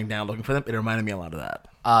is coming down looking for them? It reminded me a lot of that.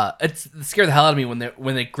 It scared the hell out of me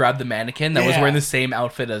when they grabbed the mannequin that was wearing the same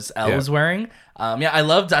outfit as Elle was wearing. I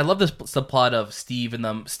loved this subplot of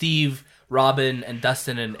Steve, Robin, and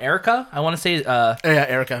Dustin and Erica. I want to say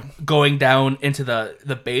Erica going down into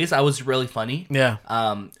the base. I was really funny. Yeah.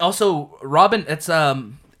 Also, Robin. It's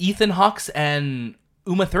Ethan Hawke's and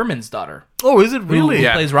Uma Thurman's daughter. Oh, is it really? Who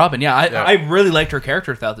plays Robin. Yeah, I really liked her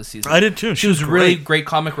character throughout this season. I did too. She was really great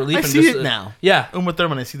comic relief. I see it now. Yeah. Uma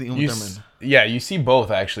Thurman. I see the Uma Thurman. Yeah, you see both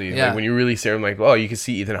actually. Yeah. Like when you really see them, like, oh, you can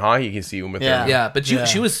see Ethan Hawke, you can see Uma Thurman. Yeah, but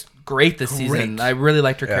she was great this season. I really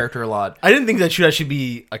liked her character a lot. I didn't think that she would actually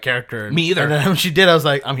be a character. Me either. And then when she did, I was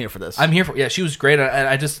like, I'm here for this. Yeah, she was great.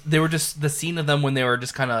 And they were just, the scene of them when they were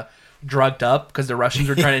just kind of drugged up because the Russians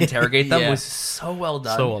were trying to interrogate them was so well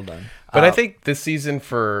done. So well done. But I think this season,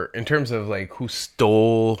 in terms of like who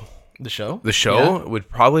stole the show, would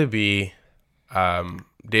probably be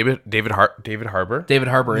David Harbour. David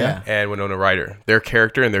Harbour, yeah. And Winona Ryder. Their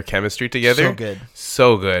character and their chemistry together.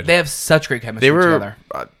 So good. They have such great chemistry together.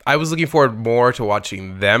 I was looking forward more to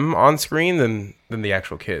watching them on screen than the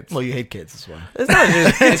actual kids. Well, you hate kids as well. It's not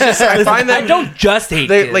just, it's just I find them, I don't just hate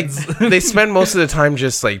kids. Like, they spend most of the time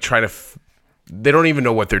just like trying to they don't even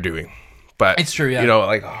know what they're doing. But it's true, yeah.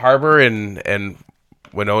 Like Harbour and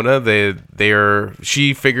Winona,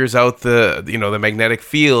 she figures out the magnetic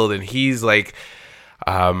field, and he's like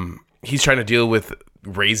he's trying to deal with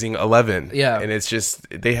raising 11. Yeah. And it's just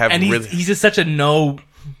they have and he's just such a no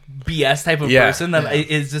BS type of person that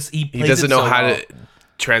is just he doesn't know how to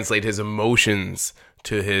translate his emotions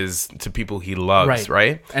to people he loves,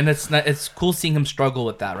 right? And it's cool seeing him struggle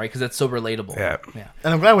with that, right? Because it's so relatable. Yeah.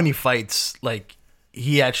 And I'm glad when he fights, like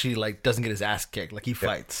he actually like doesn't get his ass kicked. Like he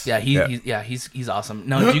fights. Yeah, he's awesome.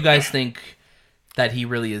 Now, do you guys think that he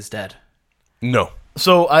really is dead? No.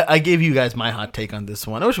 So I gave you guys my hot take on this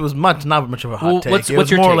one. I wish it was not much of a hot take. What's It was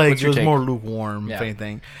your more take? like What's your it was take? more lukewarm, if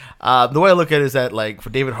anything. The way I look at it is that like for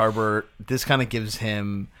David Harbour, this kind of gives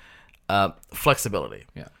him flexibility.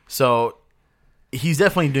 Yeah. So he's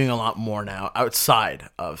definitely doing a lot more now outside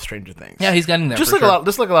of Stranger Things. Yeah, he's getting there. Just like a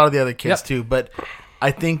lot of the other kids too. But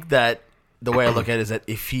I think that the way I look at it is that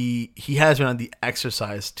if he has been on the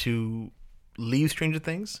exercise to leave Stranger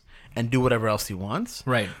Things and do whatever else he wants,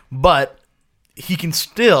 right? But he can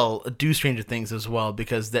still do Stranger Things as well,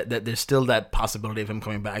 because that there's still that possibility of him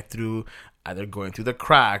coming back through either going through the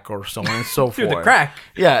crack or so on and so forth. Through the crack,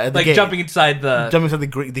 yeah, like gate. jumping inside the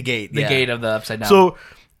gate, the gate of the Upside Down. So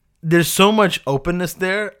there's so much openness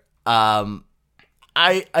there.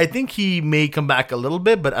 I think he may come back a little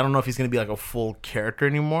bit, but I don't know if he's going to be like a full character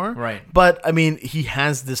anymore. Right. But I mean, he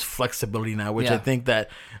has this flexibility now, which I think that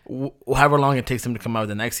however long it takes him to come out with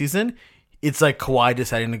the next season, it's like Kawhi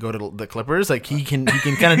deciding to go to the Clippers. Like he can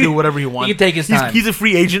kind of do whatever he wants. He can take his time. He's a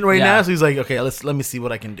free agent right now, so he's like, okay, let me see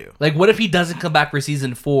what I can do. Like, what if he doesn't come back for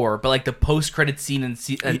season 4, but like the post-credit scene in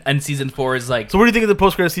season 4 is like. So what do you think of the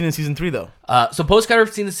post-credit scene in season 3 though? So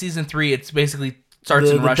post-credit scene in season 3, it's basically starts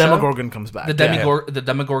in Russia. The Demogorgon comes back. The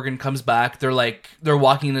Demogorgon comes back. They're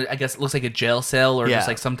walking in, I guess it looks like a jail cell or just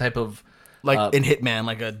like some type of. Like in Hitman,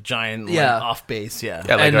 like a giant off base,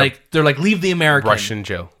 like they're like, leave the American. Russian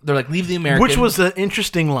jail. They're like, leave the American. Which was an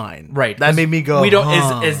interesting line. Right. That made me go, we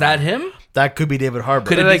don't, is that him? That could be David Harbour.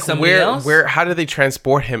 Could it be somebody else? How did they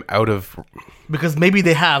transport him out of... Because maybe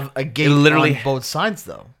they have a gate on both sides,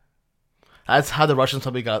 though. That's how the Russians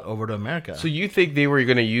probably got over to America. So you think they were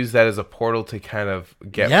going to use that as a portal to kind of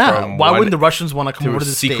get from why wouldn't the Russians want to come over to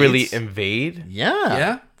the secretly States? invade?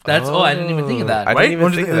 Yeah. That's I didn't even think of that. I didn't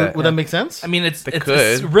even think of that. Would that make sense? I mean, it's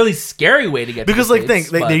a really scary way to get because to the like States,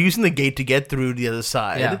 they're using the gate to get through the other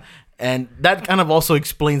side, and that kind of also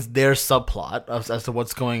explains their subplot as to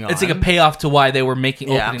what's going on. It's like a payoff to why they were opening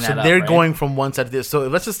that up. So they're going from one side to this. So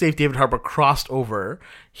let's just say if David Harbour crossed over,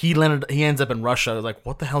 he ends up in Russia. Like,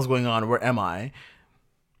 what the hell's going on? Where am I?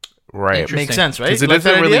 Right, makes sense, right? Because it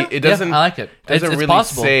doesn't really. It doesn't. Yeah, I like it. It's really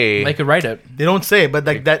possible. say. They could write it. They don't say, but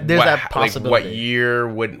like that. There's that possibility. Like what year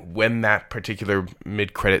when that particular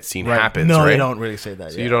mid-credit scene happens? No, right? they don't really say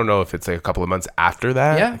that. So you don't know if it's like a couple of months after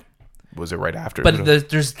that. Yeah. Was it right after? But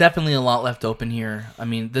there's definitely a lot left open here. I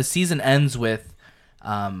mean, the season ends with,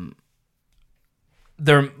 Elle's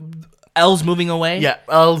moving away. Yeah,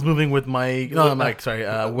 Elle's moving with Mike. No, Mike. Sorry,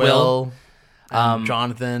 Will.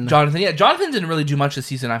 Jonathan. Yeah, Jonathan didn't really do much this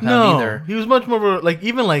season. I found either. He was much more like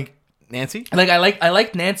even like Nancy. Like I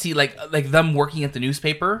like Nancy. Like them working at the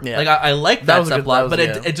newspaper. Yeah. Like I like that subplot, but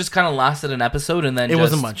it it just kind of lasted an episode and then it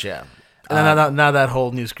wasn't much. Yeah. And now that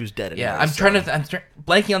whole news crew's dead. Anyway, yeah, I'm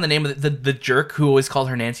blanking on the name of the jerk who always called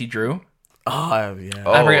her Nancy Drew. Oh yeah.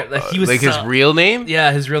 Oh, I forget. He was like his real name.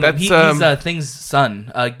 Yeah, his real name. He's Thing's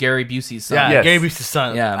son, Gary Busey's son. Yeah, Yes. Gary Busey's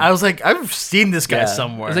son. Yeah. I was like, I've seen this guy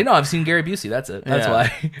somewhere. I was like, no, I've seen Gary Busey. That's it. That's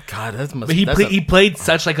why. God, that's must. But he played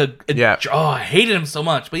such like a I hated him so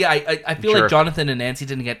much. But yeah, I feel like Jonathan and Nancy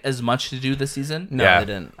didn't get as much to do this season. No, they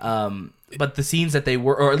didn't. But the scenes that they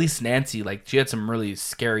were, or at least Nancy, like she had some really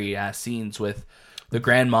scary ass scenes with the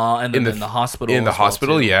grandma and then in the hospital. In the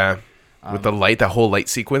hospital, yeah. With the light, that whole light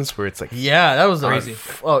sequence where it's like that was crazy.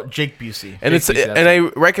 Jake Busey, I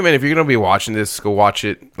recommend if you're gonna be watching this, go watch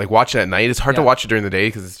it. Like watch it at night. It's hard to watch it during the day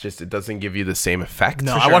because it doesn't give you the same effect.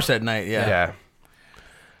 No, I watched it at night. Yeah.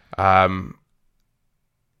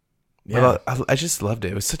 Well, I just loved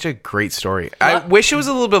it. It was such a great story. I wish it was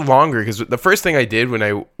a little bit longer because the first thing I did when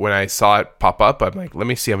I saw it pop up, I'm like, let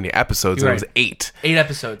me see how many episodes. And it was 8. 8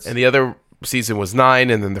 episodes. And the other season was 9,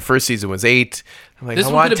 and then the first season was 8. I'm like, this I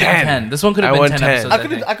one want could have 10. been 10. This one could have been 10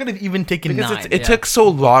 episodes. I could have even taken because 9. It took so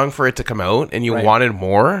long for it to come out, and you wanted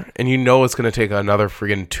more, and you know it's going to take another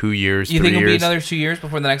friggin' 2 years. You 3 think it'll years. be another 2 years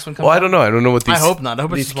before the next one comes out? Well, I don't know. I don't know what these. I hope not. I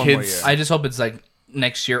hope these it's kids. one more year. I just hope it's like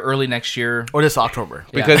next year, early next year, or this October,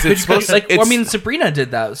 because it's supposed to. Like, I mean, Sabrina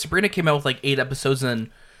did that. Sabrina came out with like 8 episodes, and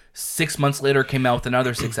 6 months later came out with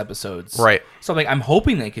another 6 episodes. Right. So like, I'm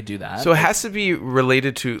hoping they could do that. So it has to be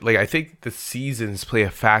related to like I think the seasons play a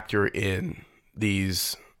factor in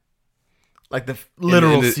these, like the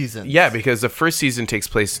literal seasons. Yeah, because the first season takes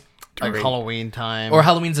place like Halloween time, or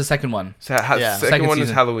Halloween's the second one. So second one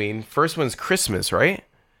is Halloween. First one's Christmas, right?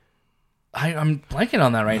 I'm blanking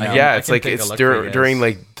on that right now. Yeah, it's like it's during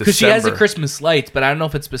like December. Because she has the Christmas lights, but I don't know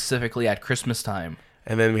if it's specifically at Christmas time.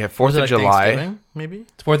 And then we have 4th of July. Maybe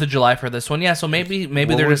it's 4th of July for this one. Yeah, so maybe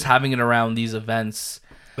they're just having it around these events.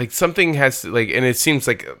 Like something has to, like, and it seems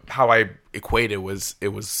like how I equate it was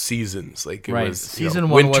seasons. Like it was season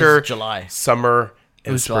 1 winter, was July, summer, and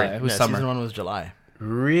it was spring. July. It was summer. Season 1 was July.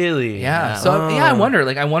 Really? Yeah. So I wonder.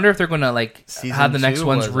 Like I wonder if they're gonna like have the next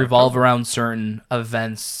ones revolve around certain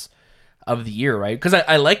events of the year, right? Because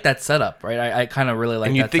I like that setup, right? I kind of really like.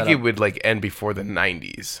 And you that think setup. it would like end before the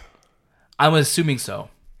 90s? I'm assuming so.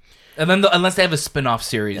 And then unless they have a spin-off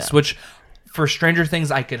series, which for Stranger Things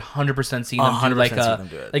I could 100% see them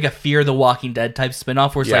do like a Fear the Walking Dead type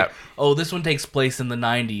spin-off where it's like, oh, this one takes place in the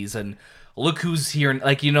 90s and look who's here,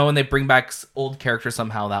 like, you know, and they bring back old characters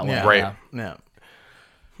somehow that way. Right. Yeah.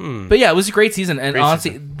 But yeah, it was a great season, and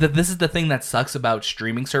honestly, this is the thing that sucks about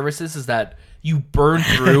streaming services is that you burn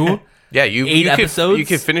through. Yeah, 8 episodes. You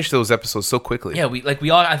can finish those episodes so quickly. Yeah, we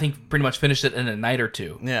all I think pretty much finished it in a night or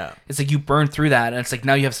two. Yeah, it's like you burn through that, and it's like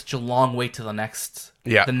now you have such a long wait to the next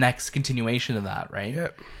continuation of that, right?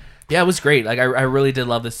 Yeah, it was great. Like I really did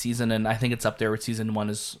love this season, and I think it's up there with season 1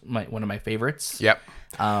 is one of my favorites. Yep.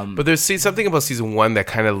 But there's something about season 1 that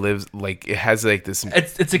kind of lives like it has like this.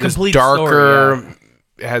 It's a complete darker. Story,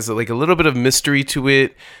 It has like a little bit of mystery to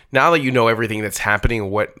it. Now that you know everything that's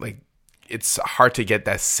happening, it's hard to get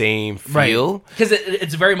that same feel. Because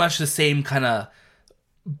it's very much the same kind of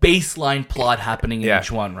baseline plot happening in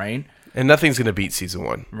each one, right? And nothing's going to beat season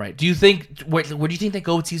 1. Right. Do you think, where do you think they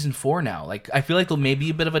go with season 4 now? Like, I feel like there'll maybe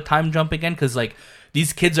a bit of a time jump again because, like,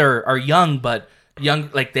 these kids are young, but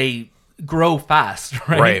like, they grow fast,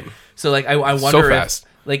 right? Right. So, like, I wonder so fast.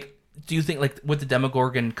 if, like, do you think, like, with the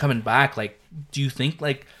Demogorgon coming back, like, do you think,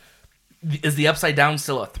 like, is the Upside Down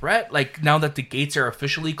still a threat? Like, now that the gates are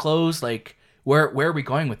officially closed, like, where are we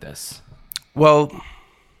going with this? Well,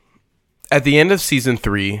 at the end of season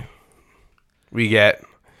 3, we get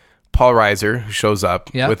Paul Reiser, who shows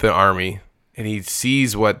up with an army, and he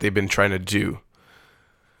sees what they've been trying to do.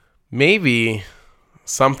 Maybe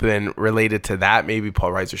something related to that. Maybe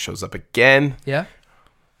Paul Reiser shows up again. Yeah.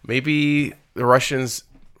 Maybe the Russians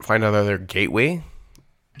find another gateway.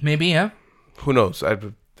 Maybe, yeah. Who knows?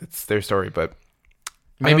 It's their story, but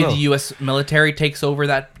maybe the U.S. military takes over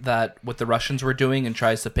that what the Russians were doing and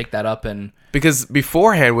tries to pick that up. And because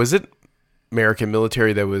beforehand, was it American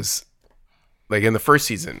military that was like in the first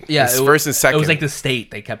season? Yeah, first and second. It was like the state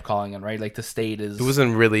they kept calling it, right? Like the state is. It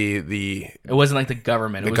wasn't really the. It wasn't like the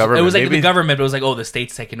government. It was like maybe? the government. But it was like, oh, the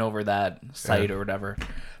state's taking over that site or whatever.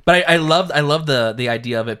 But I love the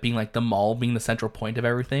idea of it being like the mall being the central point of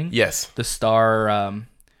everything. Yes. The Star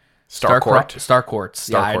Court. Star Courts.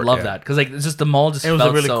 Yeah, I love that because like it's just the mall just it was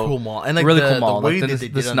felt a really so cool mall, and like really cool mall. The way like, they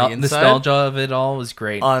did on the inside, nostalgia of it all was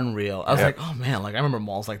great. Unreal. I was like, oh man, like I remember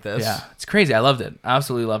malls like this. Yeah, it's crazy. I loved it. I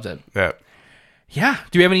absolutely loved it. Yeah. Yeah.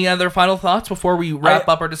 Do you have any other final thoughts before we wrap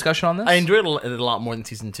up our discussion on this? I enjoyed it a lot more than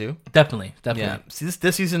season 2. Definitely. Yeah. See,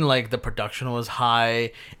 this season, like the production was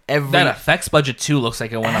high. That effects budget too looks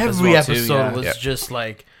like it went up as well Every episode too. Yeah. was just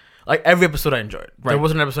like every episode I enjoyed. Right. There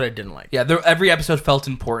wasn't an episode I didn't like. Yeah. Every episode felt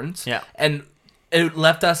important. Yeah. And it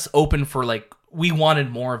left us open for like we wanted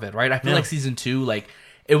more of it, right? I feel like season 2, like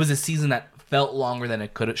it was a season that felt longer than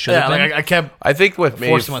it should have been. Like I kept. I think what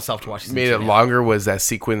forcing myself to watch made it longer was that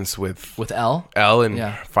sequence with Elle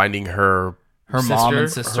and finding her mom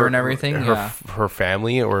and sister and everything. Her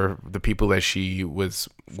family or the people that she was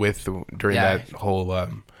with during that whole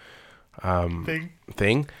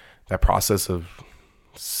thing. That process of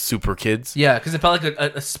super kids. Yeah, because it felt like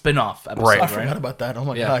a spin-off episode. Right. I forgot about that. Oh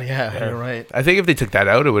my god, yeah, you're right. I think if they took that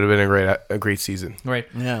out, it would have been a great season. Right.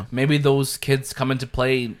 Yeah. Maybe those kids come into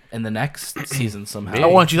play in the next season somehow.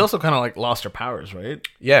 Oh, and she's also kind of like lost her powers, right?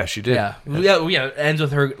 Yeah, she did. Yeah. It ends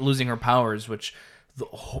with her losing her powers, which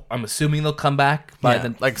I'm assuming they'll come back by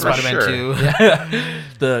the like Spider-Man 2. Yeah.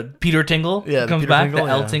 The Peter Tingle comes back, the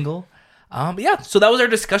Elle Tingle. So that was our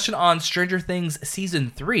discussion on Stranger Things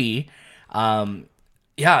season 3.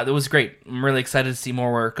 Yeah, that was great. I'm really excited to see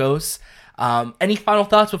more where it goes. Any final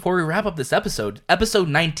thoughts before we wrap up this episode? Episode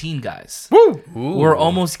 19, guys. Woo! We're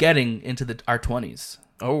almost getting into our 20s.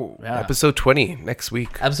 Oh, yeah. Episode 20 next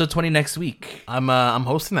week. Episode 20 next week. I'm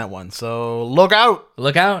hosting that one, so look out.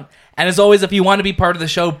 Look out. And as always, if you want to be part of the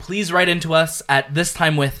show, please write into us at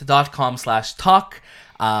thistimewith.com/talk.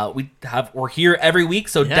 We're here every week,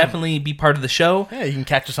 so definitely be part of the show. Yeah, you can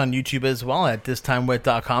catch us on YouTube as well at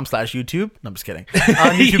thistimewith.com/YouTube. No, I'm just kidding.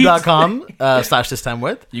 On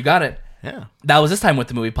youtube.com/thistimewith. You got it. Yeah. That was This Time With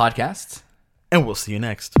the Movie Podcast. And we'll see you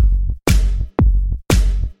next.